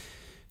mean,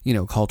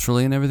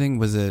 culturally and everything,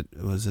 was it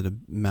a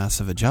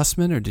massive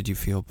adjustment, or did you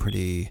feel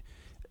pretty,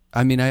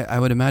 I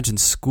would imagine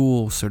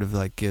school sort of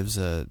like gives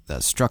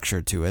that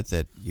structure to it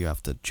that you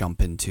have to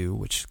jump into,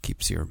 which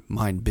keeps your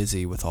mind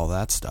busy with all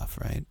that stuff,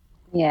 right?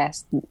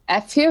 Yes, I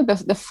feel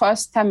the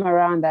first time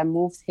around I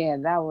moved here,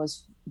 that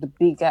was the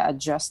bigger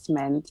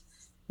adjustment.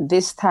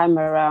 This time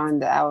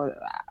around, I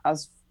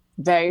was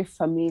very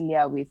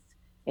familiar with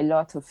a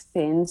lot of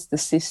things, the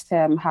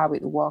system, how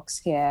it works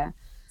here.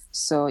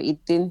 So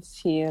it didn't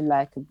feel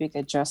like a big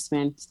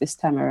adjustment this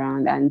time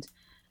around. And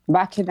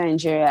back in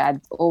Nigeria,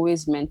 I'd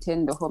always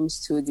maintained the home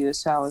studio.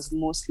 So I was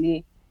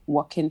mostly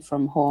working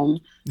from home,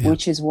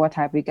 which is what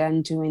I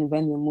began doing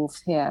when we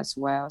moved here as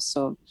well.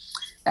 So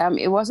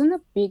it wasn't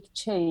a big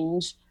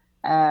change.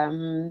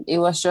 It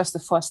was just the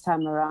first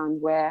time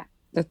around where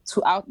that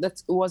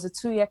it was a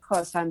 2-year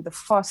course, and the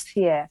first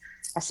year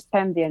I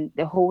spent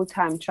the whole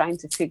time trying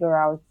to figure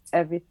out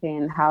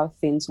everything, how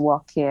things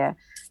work here.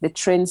 The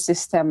train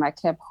system, I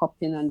kept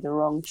hopping on the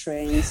wrong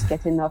trains,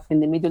 getting off in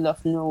the middle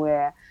of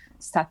nowhere,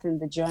 starting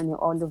the journey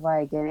all over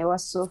again. It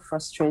was so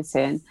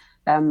frustrating.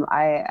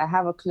 I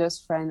have a close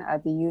friend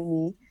at the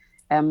uni.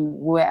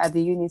 We're at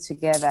the uni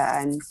together,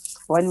 and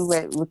when we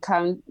were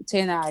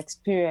recounting our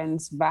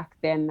experience back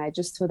then, I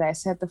just told her, I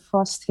said the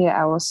first year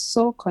I was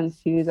so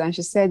confused, and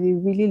she said you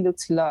really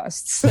looked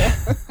lost.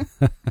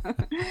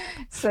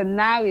 So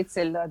now it's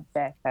a lot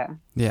better.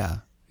 Yeah,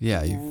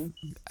 you've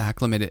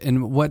acclimated.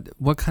 And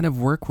what kind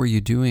of work were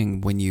you doing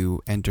when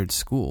you entered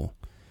school?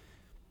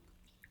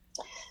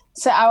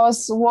 So I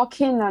was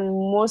working on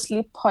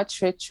mostly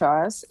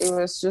portraitures. It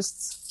was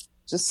just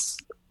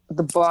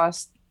the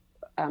bust,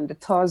 the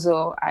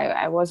torso.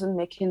 I wasn't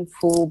making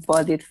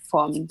full-bodied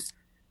figures.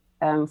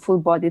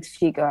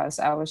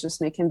 I was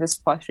just making these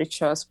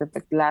portraitures with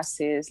the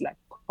glasses, like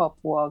pop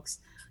works,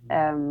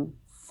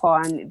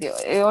 fun.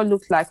 They all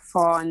looked like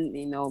fun,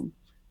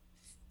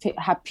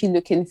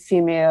 happy-looking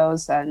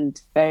females and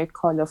very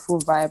colorful,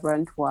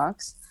 vibrant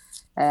works.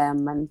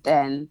 And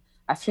then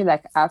I feel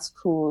like art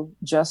school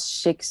just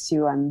shakes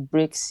you and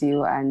breaks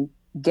you and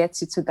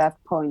gets you to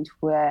that point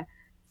where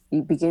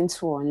you begin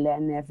to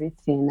unlearn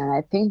everything. And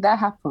I think that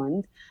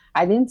happened.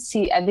 I didn't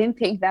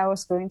think that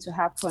was going to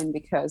happen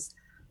because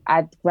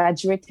I'd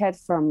graduated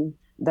from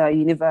the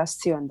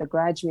university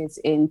undergraduate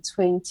in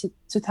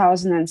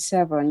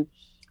 2007,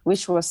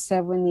 which was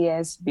 7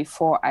 years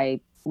before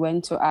I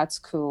went to art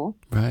school.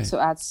 Right. So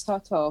I'd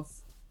sort of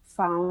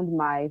found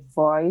my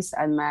voice,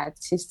 and my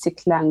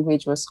artistic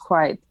language was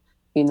quite,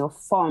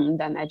 formed.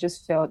 And I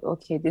just felt,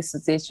 okay, this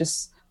is it,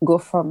 just go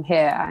from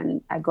here.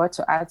 And I got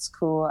to art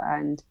school,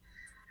 and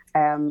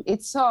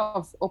it sort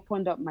of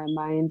opened up my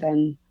mind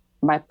and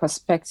my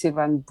perspective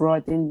and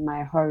broadened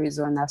my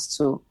horizon as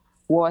to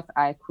what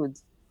I could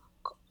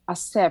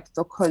accept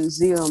or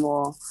consume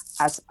or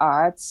as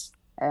art.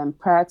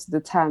 Prior to the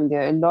time,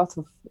 there are a lot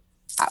of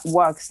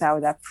works I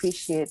would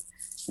appreciate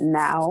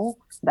now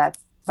that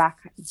back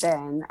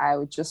then I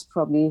would just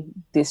probably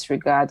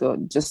disregard or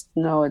just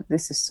know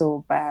this is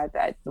so bad,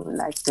 I don't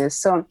like this.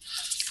 So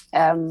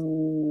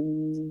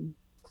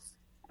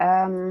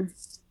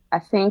I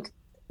think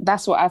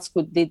that's what art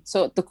school did.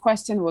 So the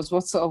question was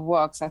what sort of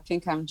works? I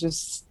think I'm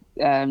just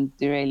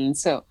derailing.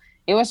 So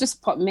it was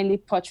just mainly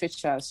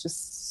portraitures,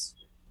 just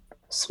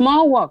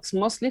small works,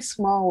 mostly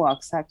small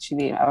works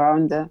actually,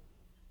 around the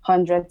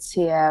 100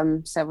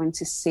 cm,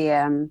 70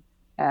 cm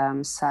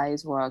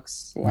size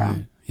works. Yeah.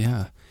 Right.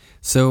 Yeah.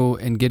 So,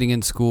 in getting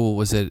in school,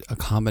 was it a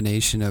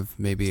combination of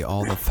maybe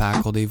all the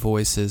faculty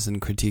voices and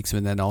critiques,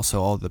 and then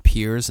also all the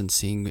peers and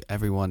seeing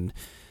everyone,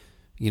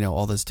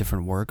 all this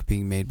different work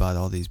being made by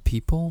all these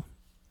people?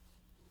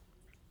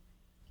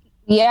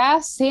 Yeah,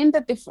 seeing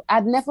that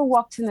I'd never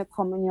worked in a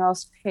communal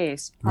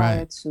space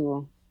prior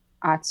to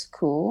art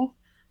school.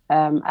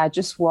 I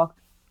just worked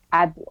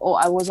I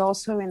was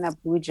also in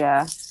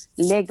Abuja.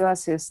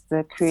 Lagos is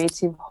the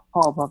creative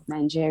hub of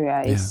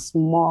Nigeria. It's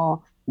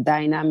more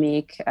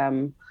dynamic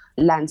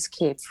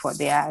landscape for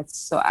the arts.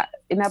 So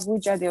in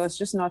Abuja, there was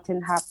just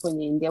nothing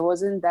happening. There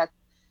wasn't that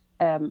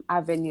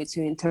avenue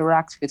to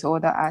interact with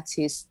other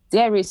artists.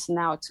 There is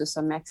now to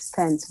some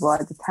extent,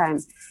 but at the time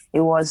it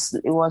was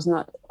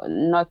not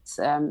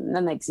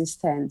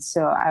non-existent.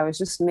 So I was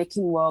just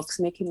making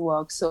works.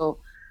 So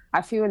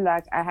I feel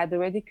like I had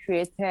already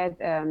created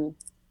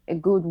a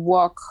good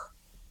work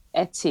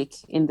ethic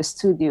in the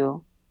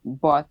studio,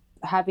 but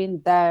having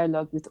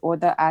dialogue with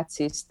other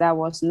artists, that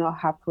was not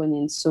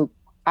happening. So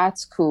art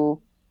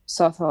school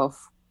sort of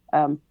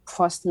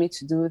forced me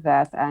to do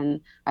that.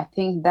 And I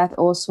think that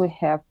also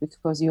helped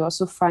because you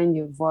also find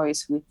your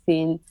voice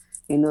within,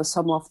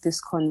 some of these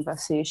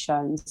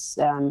conversations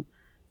and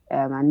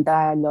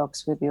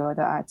dialogues with the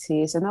other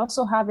artists, and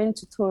also having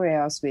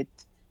tutorials with,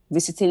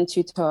 visiting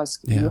tutors.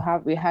 Yeah.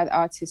 We had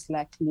artists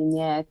like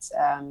Lynette,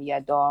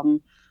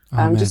 Yadom, Oh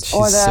man, just she's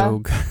other. so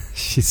good.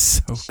 She's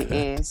so She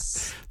good.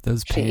 is.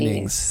 Those She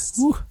paintings.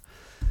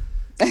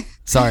 is.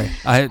 Sorry,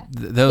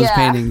 those Yeah.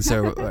 paintings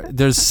are.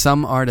 There's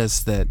some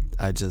artists that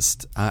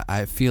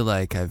I feel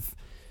like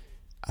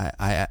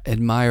I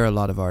admire a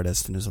lot of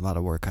artists, and there's a lot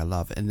of work I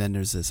love, and then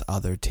there's this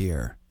other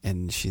tier,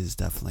 and she's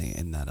definitely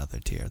in that other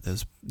tier.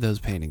 Those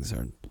paintings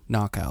are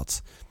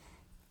knockouts.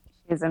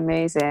 She's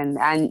amazing,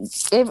 and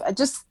if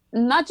just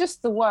not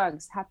just the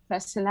works, her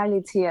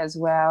personality as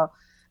well.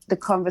 The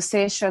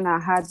conversation I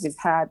had with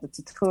her, the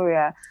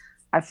tutorial,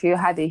 I feel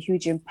had a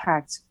huge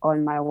impact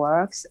on my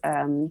works.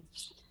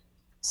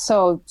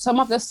 So some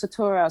of those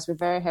tutorials were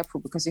very helpful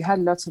because you had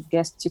lots of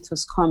guest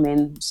tutors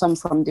coming, some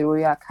from the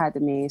Royal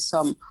Academy,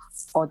 some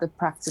other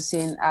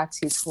practicing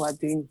artists who are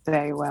doing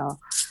very well.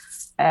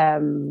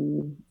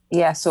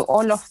 So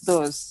all of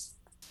those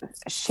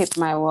shaped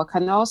my work.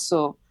 And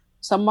also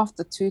some of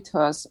the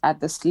tutors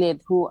at the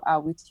slate who are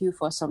with you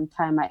for some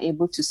time are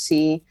able to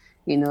see,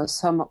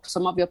 some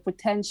of your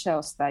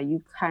potentials that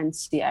you can't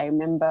see. I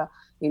remember,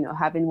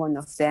 having one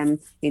of them,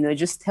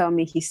 just tell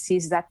me he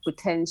sees that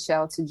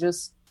potential to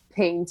just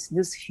paint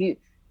this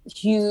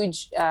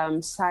huge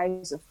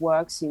size of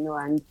works,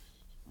 and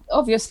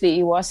obviously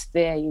it was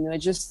there,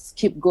 just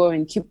keep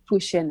going, keep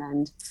pushing.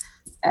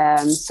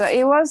 And so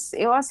it was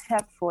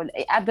helpful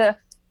at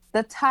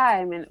the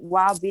time. And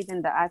while being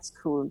in the art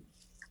school,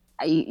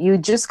 you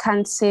just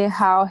can't say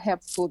how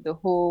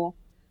helpful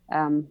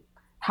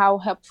how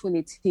helpful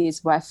it is,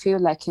 but I feel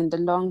like in the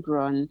long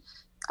run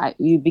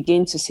you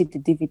begin to see the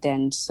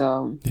dividends.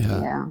 So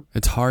yeah.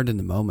 It's hard in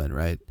the moment,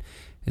 right?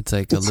 It's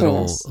like a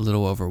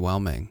little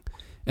overwhelming.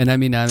 And I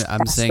mean,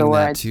 I'm saying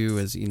that too,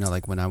 as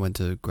like when I went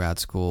to grad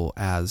school,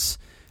 as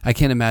I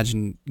can't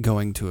imagine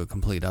going to a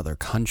complete other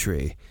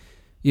country,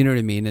 you know what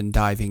I mean? And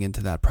diving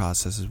into that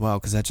process as well,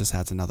 because that just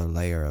adds another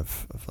layer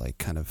of like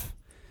kind of,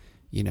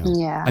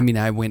 Yeah. I mean,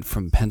 I went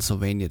from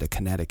Pennsylvania to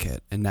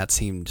Connecticut, and that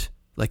seemed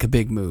like a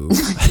big move,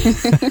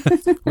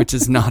 which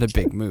is not a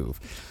big move.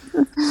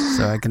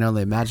 So I can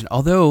only imagine.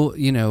 Although,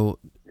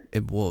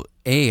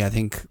 I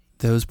think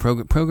those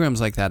programs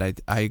like that,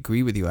 I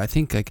agree with you. I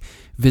think like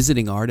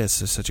visiting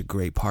artists is such a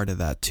great part of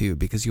that too,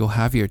 because you'll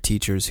have your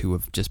teachers who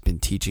have just been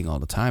teaching all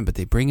the time, but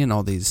they bring in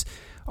all these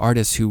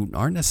artists who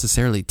aren't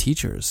necessarily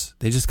teachers.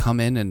 They just come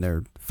in and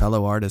they're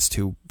fellow artists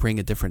who bring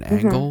a different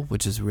angle,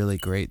 which is really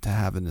great to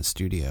have in the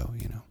studio,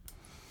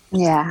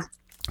 Yeah.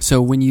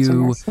 So when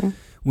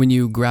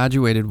you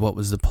graduated, what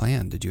was the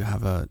plan? Did you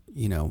have a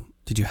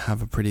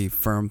pretty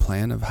firm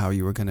plan of how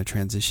you were going to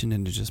transition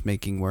into just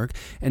making work?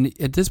 And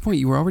at this point,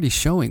 you were already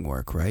showing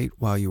work, right?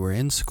 While you were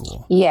in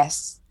school.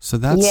 Yes. So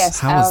how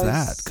was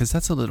that? Because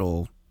that's a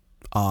little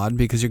odd,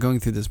 because you're going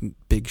through this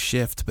big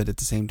shift, but at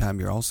the same time,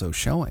 you're also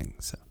showing.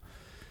 So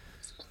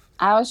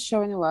I was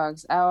showing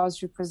works. I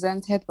was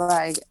represented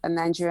by a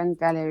Nigerian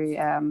gallery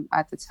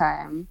at the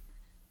time.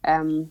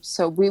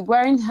 So we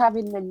weren't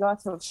having a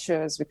lot of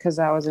shows because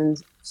I was in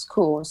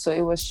school. So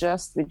we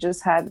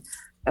just had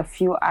a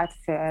few art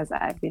fairs,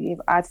 I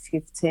believe Art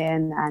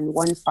 15 and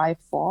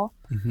 154,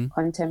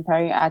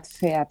 Contemporary Art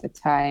Fair at the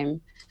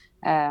time.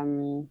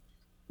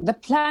 The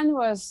plan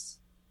was,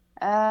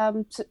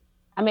 I'm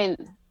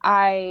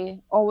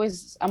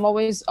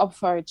always up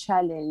for a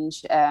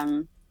challenge.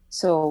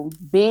 So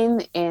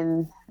being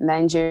in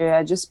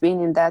Nigeria, just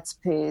being in that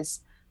space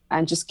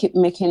and just keep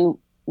making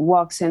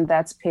works in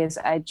that space,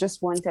 I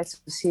just wanted to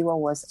see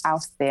what was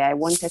out there. I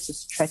wanted to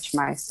stretch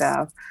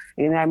myself.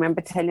 I remember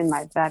telling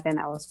my dad when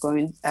I was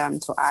going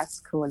to art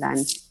school,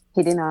 and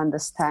he didn't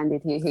understand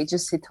it. He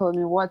told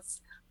me, what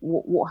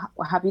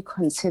have you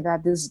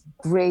considered these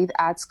great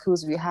art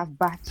schools we have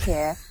back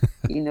here?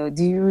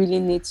 Do you really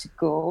need to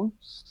go?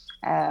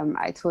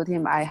 I told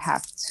him I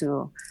have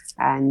to.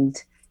 And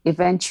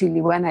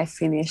eventually when I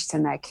finished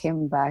and I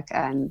came back,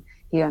 and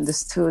he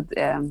understood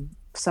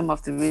some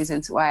of the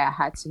reasons why I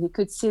had to. He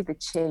could see the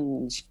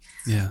change.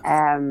 Yeah.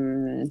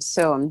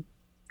 So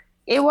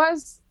it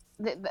was,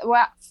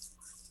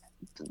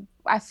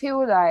 I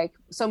feel like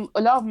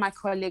a lot of my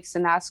colleagues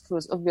in art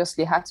schools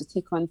obviously had to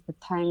take on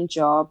part-time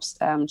jobs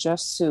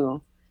just to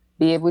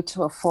be able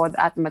to afford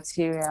art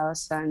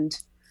materials and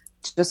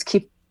just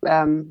keep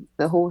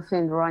the whole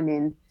thing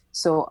running.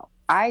 So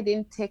I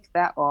didn't take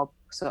that up.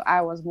 So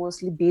I was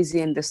mostly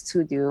busy in the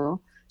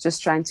studio,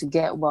 just trying to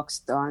get works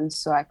done,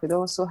 so I could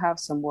also have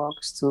some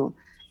works to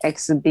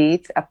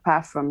exhibit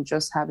apart from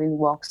just having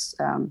works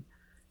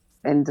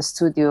in the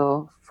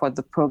studio for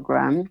the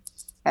program.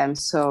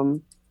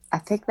 So I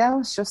think that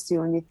was just the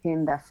only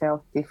thing that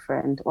felt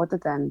different. Other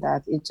than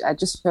that, I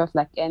just felt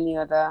like any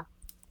other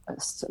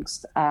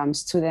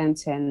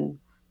student in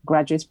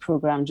graduate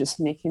program, just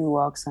making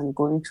works and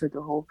going through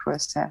the whole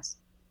process.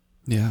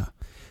 Yeah.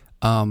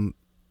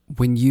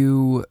 When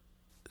you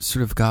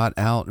sort of got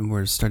out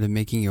and started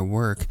making your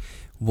work,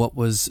 what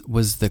was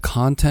the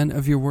content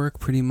of your work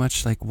pretty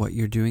much like what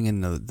you're doing,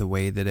 and the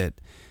way that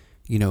it,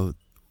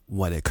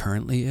 what it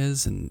currently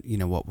is and,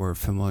 what we're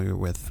familiar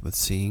with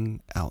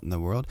seeing out in the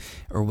world?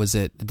 Or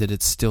did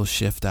it still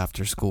shift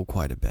after school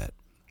quite a bit?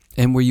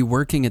 And were you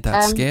working at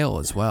that scale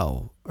as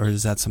well? Or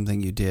is that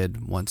something you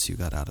did once you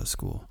got out of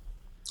school?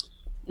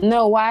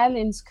 No, while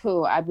in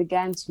school, I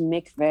began to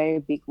make very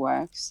big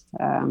works.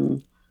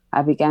 Though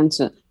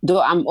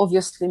I'm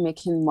obviously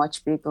making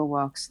much bigger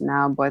works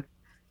now, but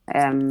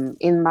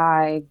in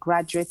my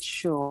graduate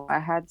show, I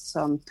had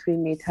some 3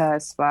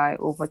 meters by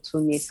over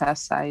 2 meter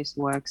size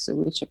works,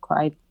 which are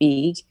quite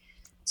big.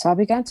 So I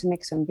began to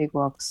make some big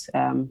works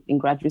in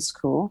graduate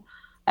school.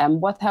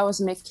 What I was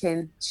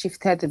making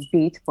shifted a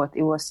bit, but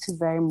it was still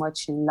very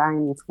much in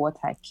line with what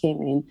I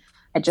came in.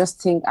 I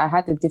just think I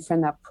had a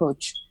different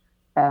approach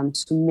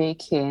to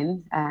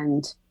making,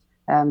 and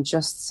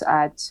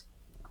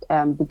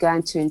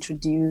began to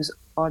introduce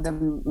other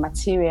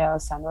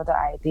materials and other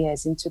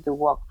ideas into the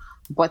work.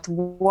 But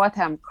what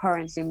I'm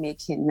currently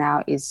making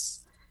now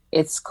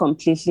it's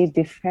completely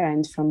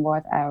different from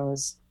what I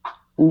was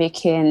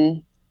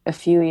making a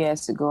few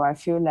years ago. I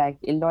feel like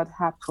a lot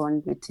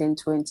happened between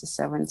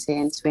 2017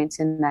 and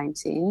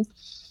 2019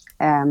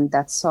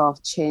 that sort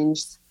of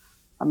changed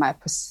my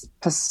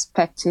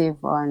perspective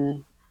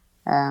on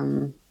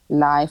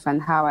life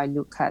and how I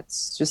look at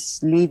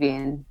just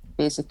living,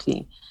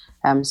 basically.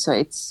 So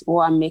it's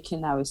what I'm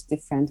making now is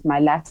different. My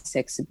last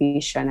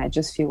exhibition, I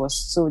just feel, was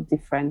so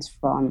different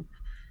from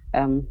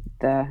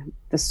the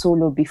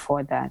solo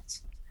before that.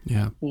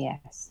 Yeah.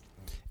 Yes.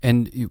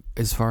 And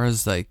as far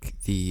as like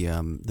the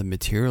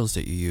materials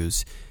that you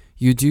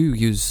do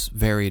use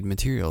varied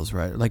materials,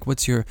 right? Like,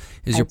 your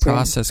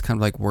process kind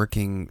of like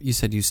working? You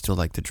said you still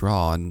like to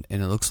draw, and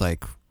it looks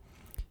like,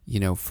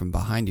 from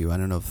behind you, I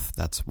don't know if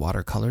that's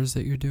watercolors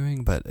that you're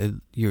doing, but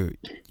you're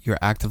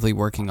actively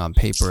working on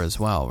paper as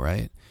well,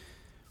 right?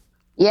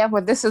 Yeah,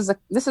 but this is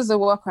a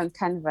work on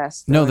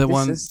canvas. No, the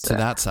one to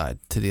that side,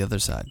 to the other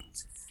side.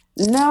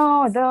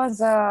 No,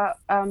 those are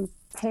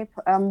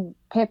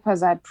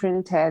papers I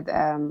printed.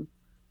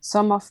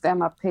 Some of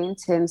them are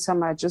paintings,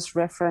 some are just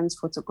reference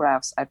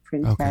photographs I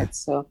printed. Okay.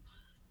 So,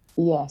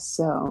 yeah.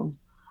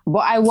 But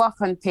I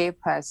work on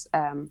papers.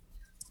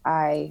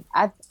 I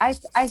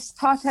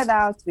started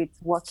out with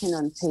working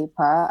on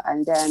paper,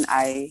 and then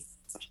I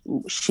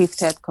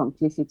shifted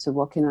completely to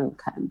working on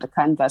the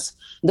canvas.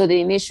 Though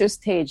the initial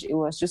stage, it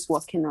was just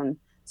working on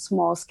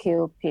small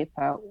scale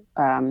paper.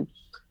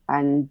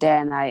 And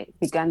then I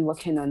began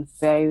working on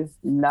very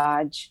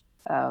large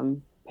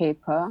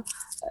paper,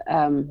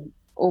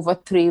 over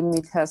 3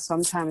 meters.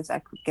 Sometimes I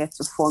could get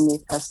to 4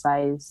 meter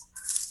size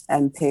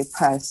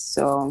papers.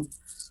 So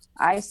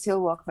I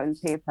still work on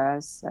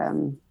papers.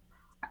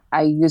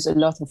 I use a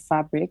lot of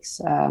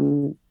fabrics,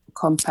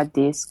 compact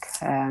disc,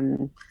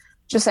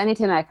 just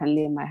anything I can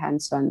lay my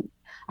hands on.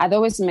 I'd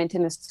always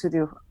maintain a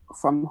studio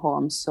from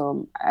home,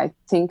 so I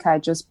think I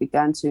just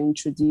began to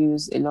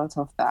introduce a lot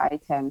of the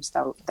items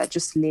that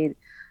just laid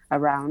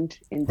around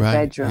in the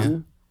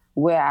bedroom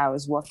where I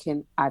was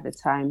working at the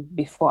time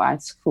before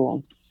at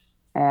school.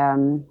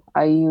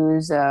 I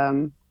use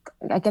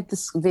I get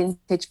this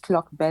vintage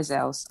clock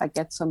bezels. I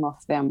get some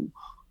of them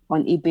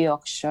on eBay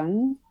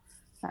auction.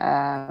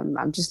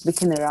 I'm just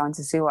looking around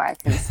to see what I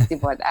can see,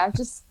 but I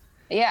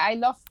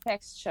love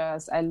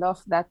textures. I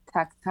love that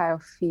tactile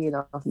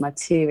feel of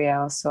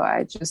material. So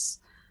I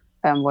just,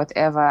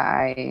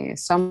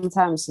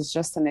 sometimes it's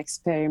just an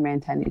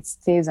experiment and it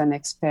stays an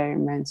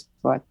experiment,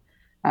 but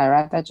I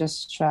rather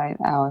just try it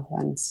out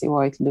and see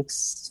what it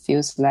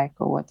feels like,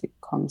 or what it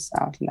comes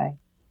out like.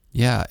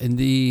 Yeah. And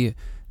the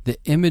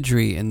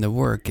imagery in the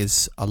work,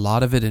 is a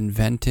lot of it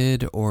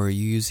invented, or are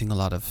you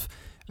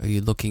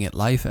looking at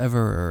life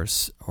ever,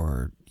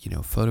 or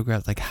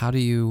photographs? Like, how do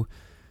you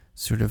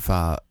sort of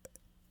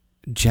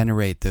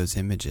generate those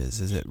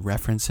images? Is it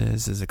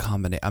references? Is it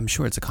I'm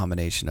sure it's a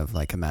combination of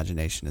like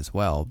imagination as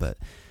well, but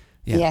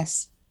yeah.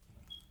 Yes.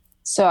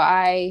 So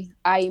I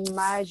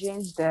imagine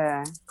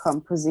the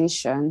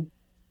composition,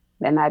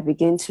 then I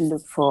begin to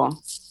look for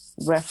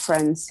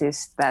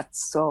references that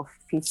sort of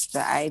fit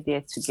the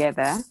idea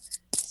together.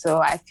 So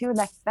I feel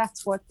like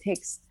that's what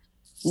takes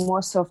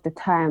most of the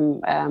time.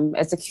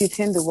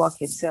 Executing the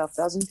work itself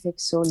doesn't take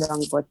so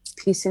long, but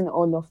piecing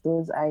all of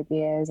those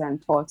ideas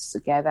and thoughts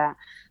together.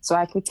 So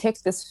I could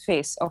take this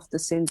face of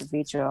this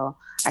individual,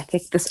 I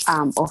take this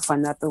arm off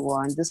another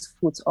one, this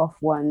foot off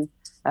one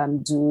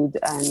dude,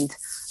 and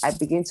I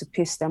begin to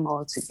piece them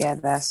all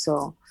together.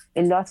 So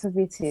a lot of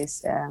it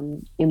is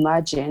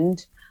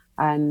imagined,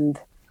 and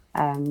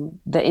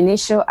the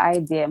initial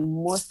idea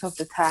most of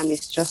the time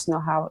is just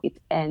not how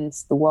it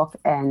ends, the work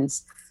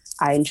ends.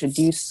 I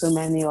introduced so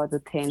many other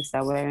things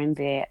that weren't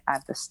there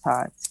at the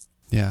start.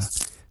 Yeah.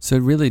 So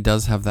it really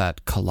does have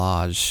that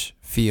collage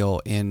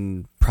feel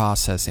in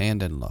process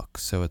and in look.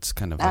 So it's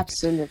kind of like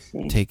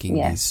absolutely taking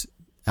these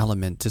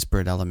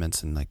disparate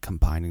elements, and like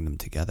combining them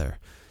together.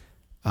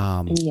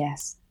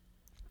 Yes.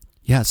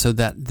 Yeah. So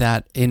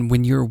that and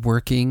when you're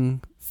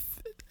working,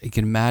 you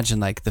can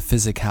imagine like the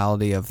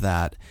physicality of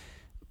that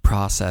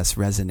process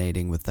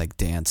resonating with like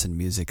dance and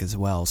music as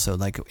well. So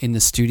like in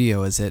the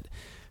studio,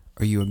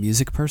 Are you a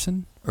music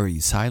person, or are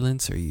you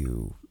silence? Are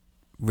you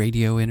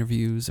radio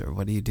interviews, or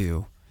what do you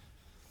do?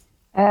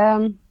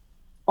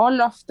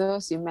 All of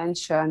those you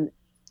mentioned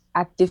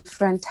at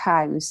different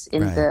times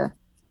in Right. the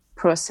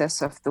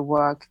process of the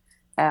work.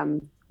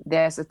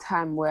 There's a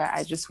time where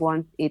I just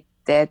want it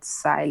dead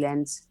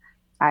silence.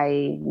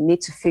 I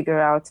need to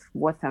figure out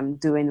what I'm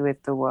doing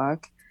with the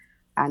work.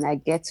 And I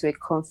get to a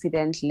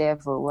confident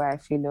level where I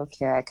feel,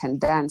 okay, I can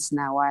dance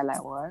now while I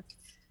work.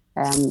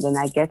 Then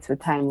I get to a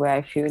time where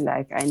I feel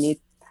like I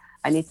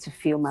need to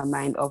fill my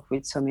mind up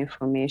with some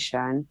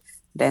information.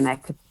 Then I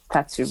could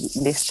start to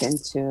listen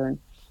to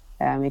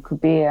it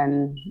could be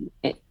an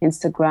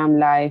Instagram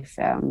live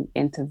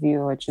interview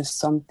or just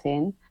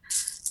something.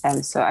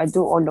 So I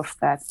do all of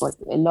that, but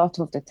a lot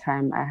of the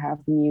time I have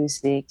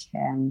music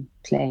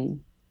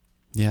playing.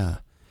 Yeah.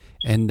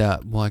 And,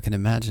 well, I can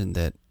imagine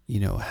that,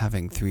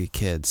 having 3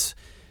 kids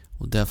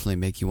will definitely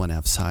make you want to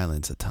have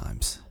silence at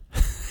times.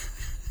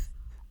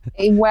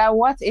 Well,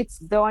 what it's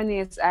done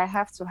is I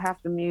have to have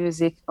the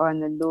music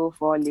on a low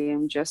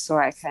volume just so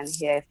I can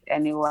hear if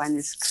anyone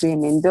is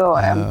screaming. Though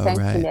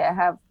thankfully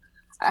Right.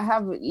 I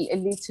have a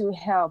little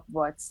help,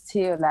 but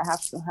still I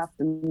have to have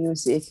the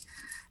music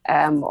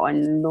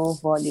on low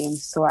volume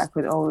so I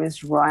could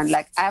always run.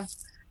 Like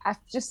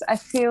I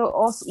feel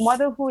also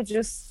motherhood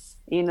just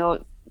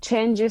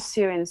changes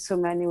you in so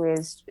many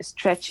ways,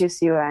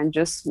 stretches you and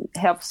just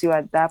helps you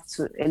adapt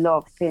to a lot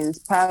of things.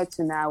 Prior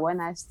to now,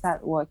 when I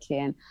start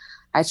working,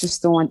 I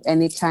just don't want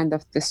any kind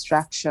of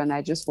distraction.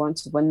 I just want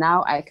to, but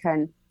now I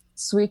can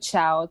switch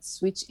out,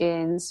 switch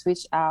in,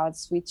 switch out,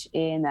 switch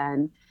in,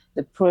 and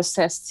the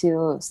process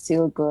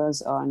still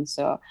goes on.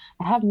 So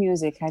I have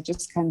music. I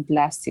just can't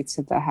blast it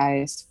to the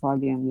highest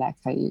volume like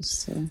I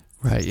used to.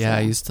 Right. Yeah. So,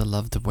 I used to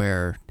love to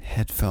wear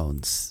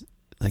headphones,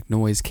 like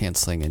noise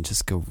canceling, and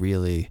just go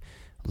really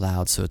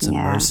loud so it's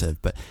immersive.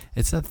 But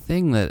it's a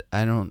thing that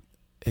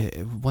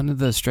one of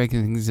the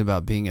striking things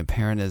about being a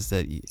parent is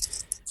that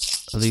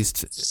at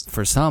least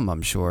for some,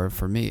 I'm sure,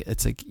 for me,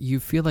 it's like you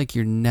feel like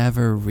you're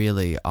never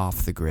really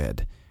off the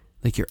grid.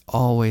 Like you're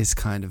always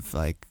kind of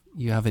like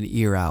you have an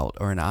ear out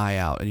or an eye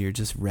out and you're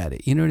just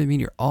ready. You know what I mean?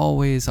 You're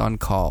always on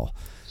call.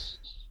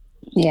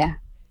 yeah.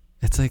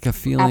 It's like a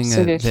feeling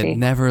that Absolutely.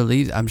 never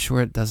leaves. I'm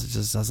sure it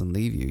just doesn't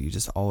leave you. You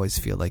just always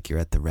feel like you're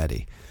at the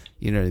ready.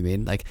 You know what I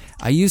mean? Like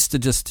I used to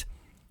just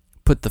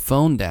put the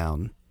phone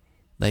down,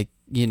 like,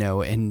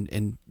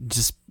 and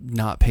just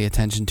not pay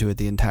attention to it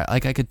the entire,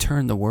 like I could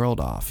turn the world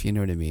off, you know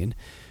what I mean?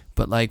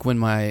 But like when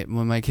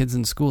my kid's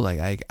in school,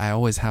 like I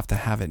always have to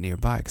have it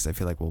nearby because I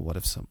feel like, well, what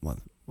if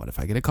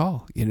I get a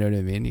call? You know what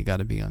I mean? You got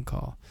to be on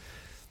call.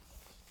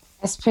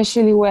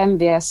 Especially when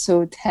they are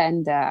so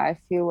tender. I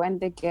feel when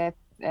they get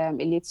a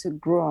little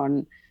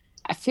grown,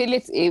 I feel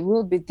it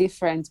will be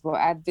different, but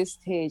at this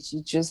stage,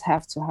 you just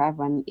have to have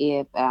an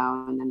ear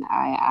down, an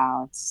eye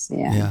out.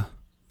 Yeah. Yeah,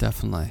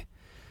 definitely.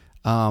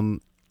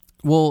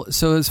 Well,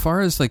 so as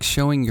far as like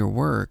showing your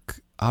work,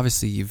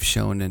 obviously you've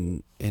shown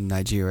in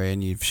Nigeria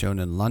and you've shown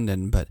in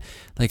London, but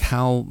like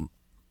how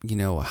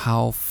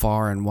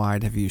far and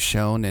wide have you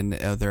shown, and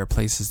are there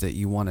places that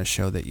you want to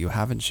show that you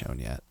haven't shown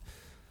yet?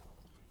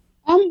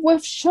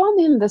 We've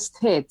shown in the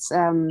States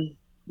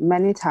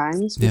many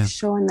times. We've Yeah.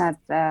 shown at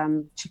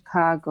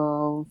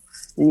Chicago,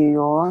 New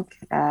York.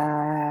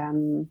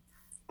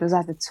 Those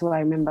are the 2 I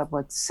remember,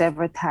 but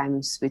several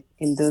times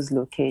in those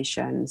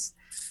locations.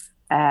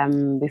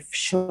 We've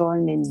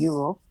shown in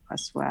Europe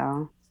as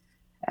well,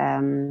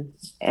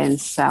 in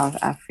South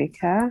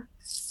Africa,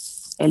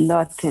 a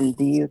lot in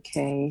the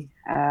UK,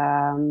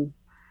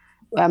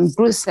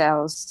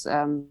 Brussels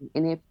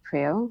in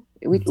April.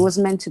 It was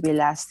meant to be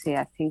last year.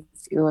 I think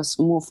it was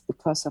moved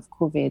because of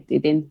COVID.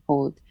 It didn't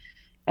hold.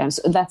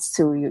 So that's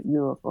still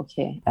Europe,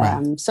 okay.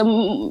 Right.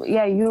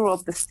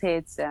 Europe, the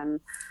States,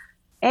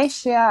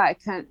 Asia.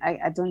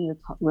 I don't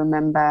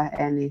remember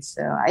any.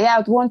 So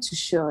I'd want to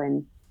show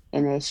in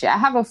Asia. I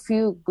have a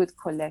few good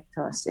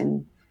collectors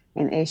in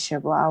Asia,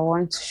 but I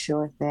want to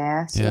show it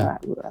there. So Yeah.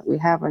 we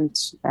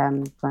haven't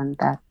done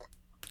that.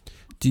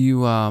 Do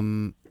you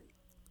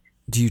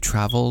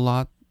travel a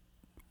lot?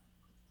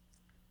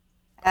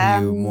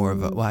 Are you more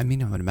of a, well, I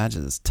mean, I would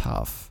imagine it's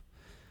tough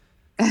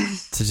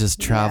to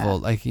just travel,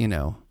 like,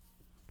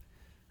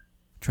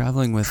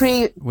 traveling with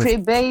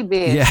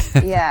pre-babies. Yeah.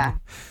 Yeah.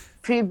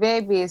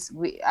 Pre-babies,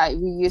 we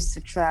used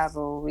to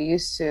travel. We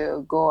used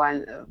to go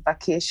on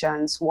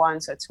vacations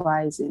once or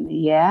twice in a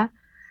year.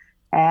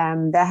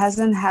 That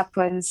hasn't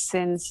happened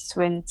since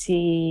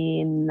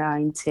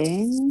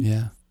 2019.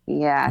 Yeah.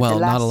 Yeah. Well,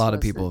 not a lot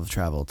of people have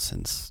traveled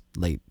since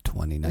late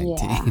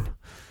 2019. Yeah.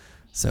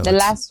 So The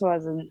last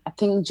was in, I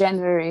think,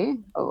 January.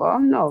 Oh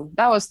no,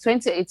 that was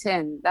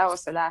 2018. That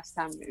was the last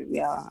time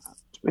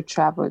we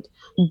traveled.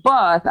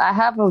 But I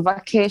have a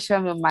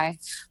vacation with my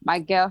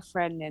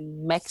girlfriend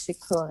in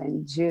Mexico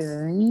in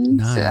June.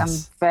 Nice. So I'm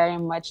very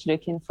much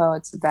looking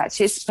forward to that.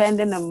 She's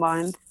spending a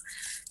month.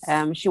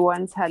 She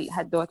wants her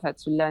daughter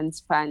to learn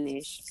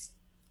Spanish.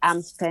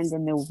 I'm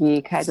spending a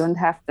week. I don't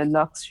have the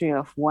luxury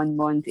of 1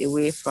 month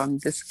away from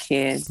this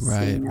kid.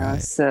 Right,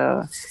 right.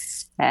 So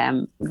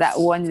That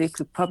 1 week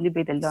would probably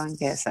be the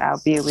longest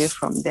I'll be away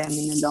from them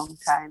in a long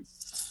time.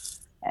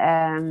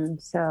 And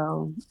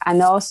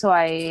also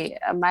I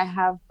might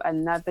have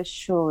another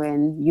show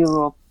in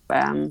Europe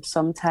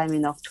sometime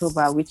in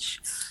October, which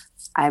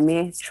I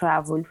may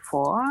travel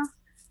for.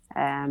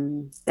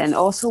 Then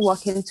also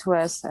working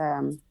towards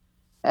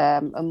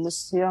a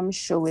museum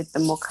show with the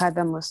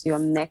Mokada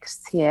Museum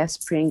next year,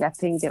 spring. I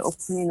think they're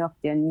opening up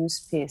their new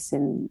space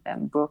in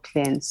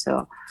Brooklyn.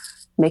 So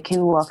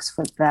making works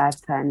for that,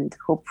 and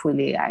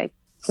hopefully I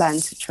plan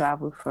to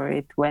travel for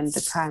it when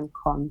the time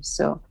comes.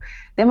 So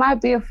there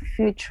might be a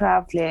few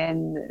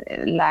traveling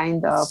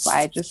lined up.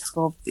 I just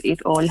hope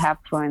it all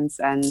happens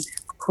and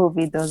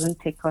COVID doesn't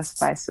take us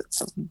by,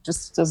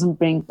 just doesn't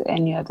bring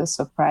any other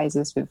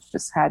surprises. We've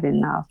just had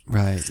enough.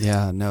 Right.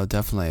 Yeah, no,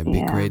 definitely. It'd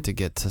be great to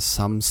get to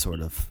some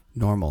sort of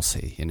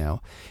normalcy, you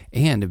know,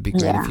 and it'd be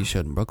great if you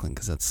showed in Brooklyn,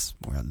 because that's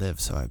where I live.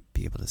 So I'd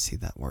be able to see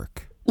that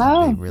work.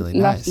 That'd be really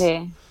nice.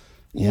 Lovely.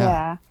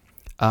 Yeah.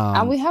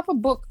 And we have a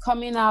book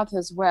coming out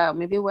as well.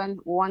 Maybe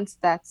once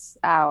that's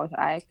out,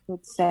 I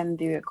could send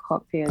you a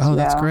copy as well. Oh,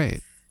 that's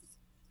great.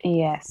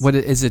 Yes. What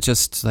is it?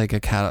 Just like a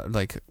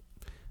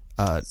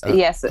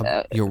yes,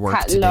 your work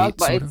catalog,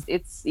 to date, but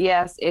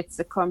it's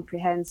a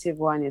comprehensive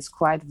one. It's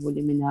quite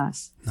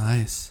voluminous.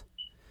 Nice.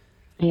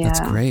 Yeah, that's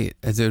great.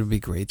 It would be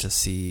great to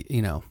see,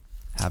 you know,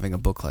 having a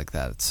book like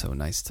that. It's so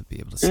nice to be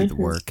able to see the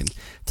work and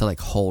to like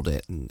hold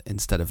it, and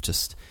instead of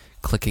just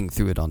clicking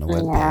through it on a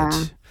web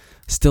page.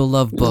 Still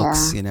love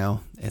books, you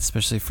know,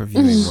 especially for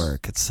viewing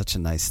work. It's such a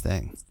nice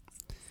thing.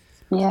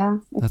 Yeah,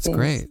 that's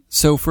great.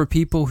 So for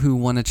people who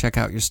want to check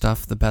out your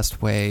stuff, the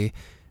best way,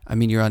 I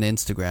mean, you're on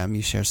Instagram,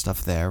 you share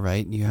stuff there,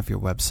 right? And you have your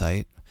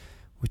website,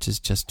 which is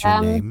just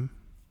your name.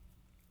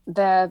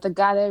 The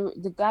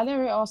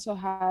gallery also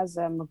has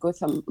a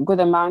good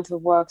amount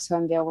of works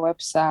on their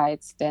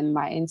website. Then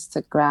my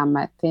Instagram,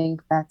 I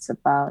think that's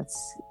about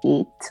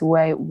it,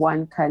 where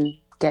one can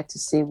get to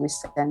see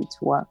recent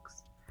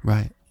works.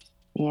 Right.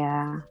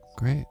 Yeah.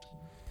 Great.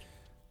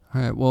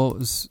 All right. Well,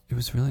 it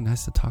was really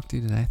nice to talk to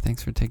you today.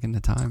 Thanks for taking the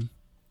time.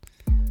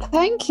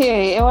 Thank you.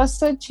 It was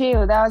so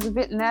chill. I was a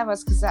bit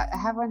nervous because I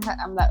haven't had,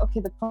 I'm like, okay,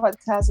 the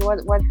podcast,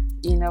 what,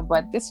 you know,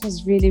 but this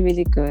was really,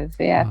 really good.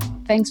 Yeah.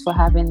 Wow. Thanks for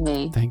having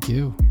me. Thank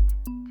you.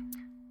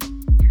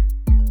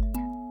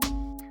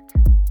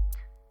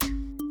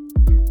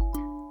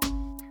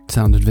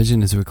 Sound and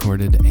Vision is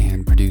recorded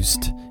and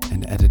produced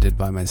and edited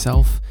by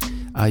myself.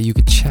 You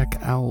can check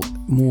out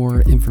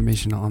more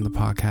information on the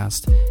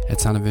podcast at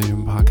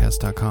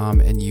soundandvisionpodcast.com,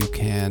 and you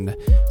can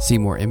see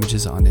more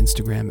images on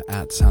Instagram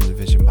at Sound and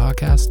Vision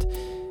Podcast.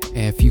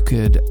 If you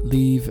could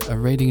leave a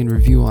rating and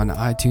review on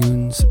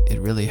iTunes, it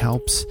really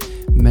helps.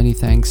 Many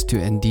thanks to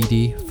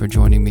Ndidi for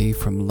joining me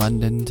from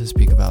London to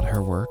speak about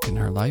her work and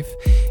her life.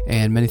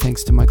 And many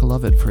thanks to Michael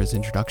Lovett for his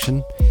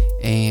introduction.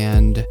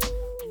 And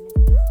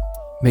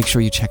make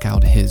sure you check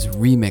out his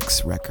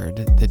remix record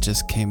that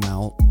just came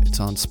out. It's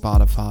on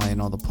Spotify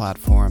and all the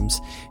platforms,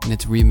 and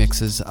it's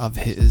remixes of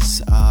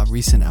his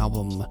recent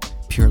album,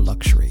 Pure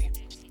Luxury.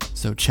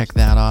 So check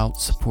that out.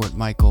 Support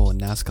Michael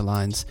and Nazca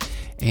Lines.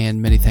 And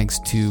many thanks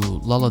to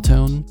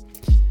Lullatone,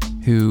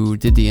 who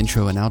did the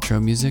intro and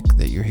outro music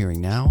that you're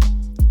hearing now.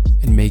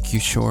 And make you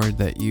sure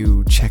that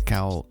you check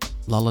out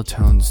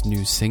Lullatone's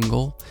new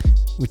single,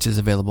 which is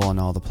available on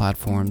all the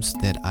platforms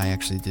that I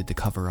actually did the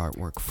cover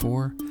artwork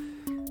for.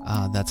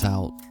 That's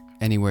out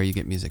anywhere you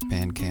get music,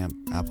 Bandcamp,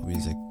 Apple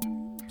Music,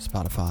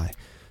 Spotify.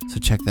 So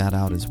check that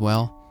out as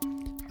well.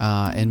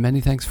 And many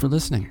thanks for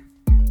listening.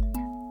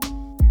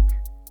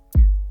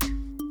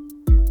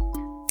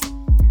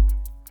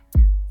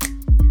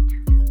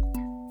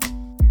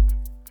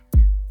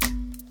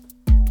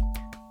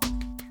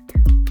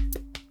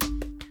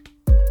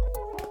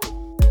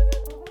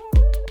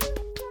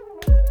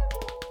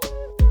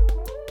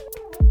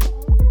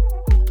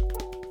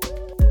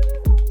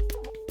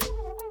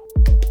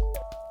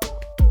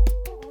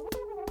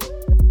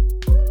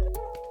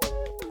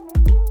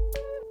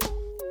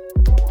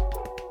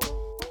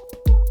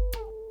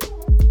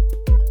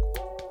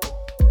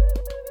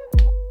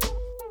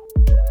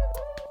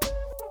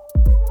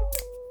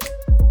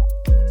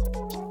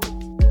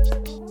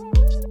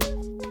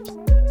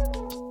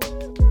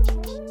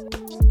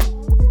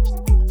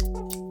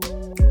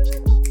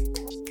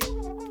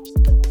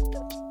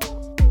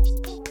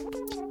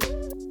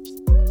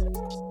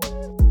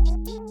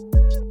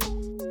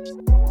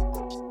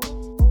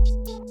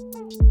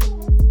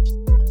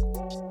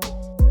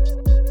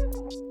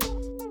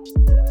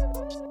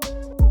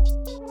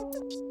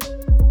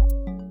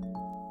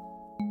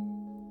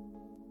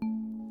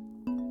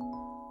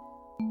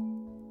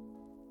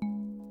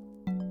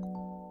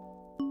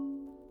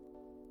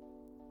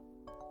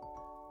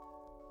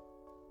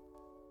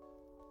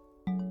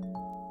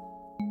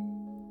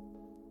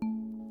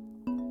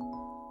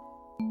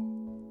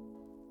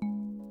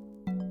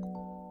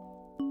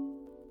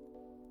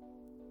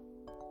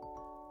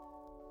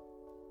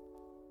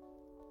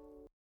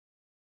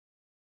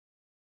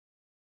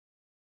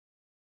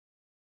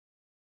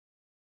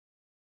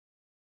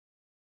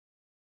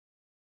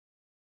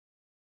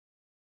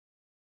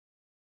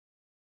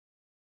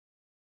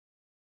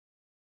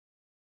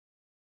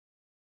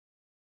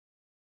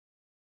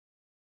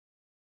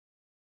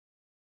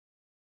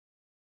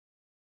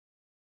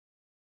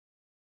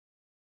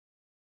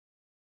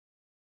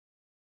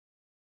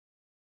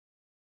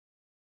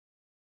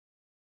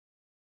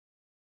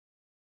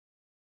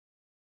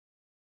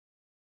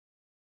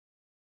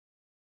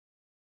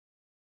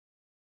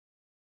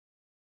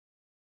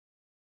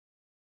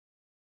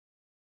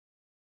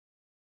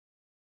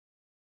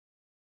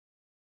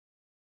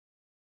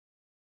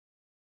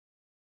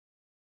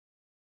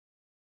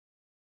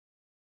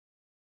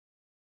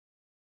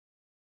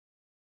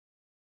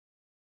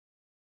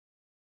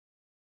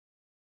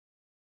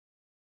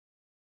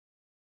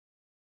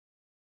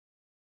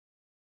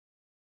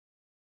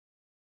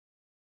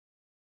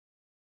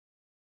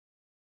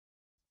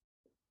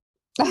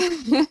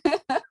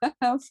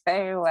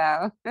 Very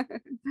well.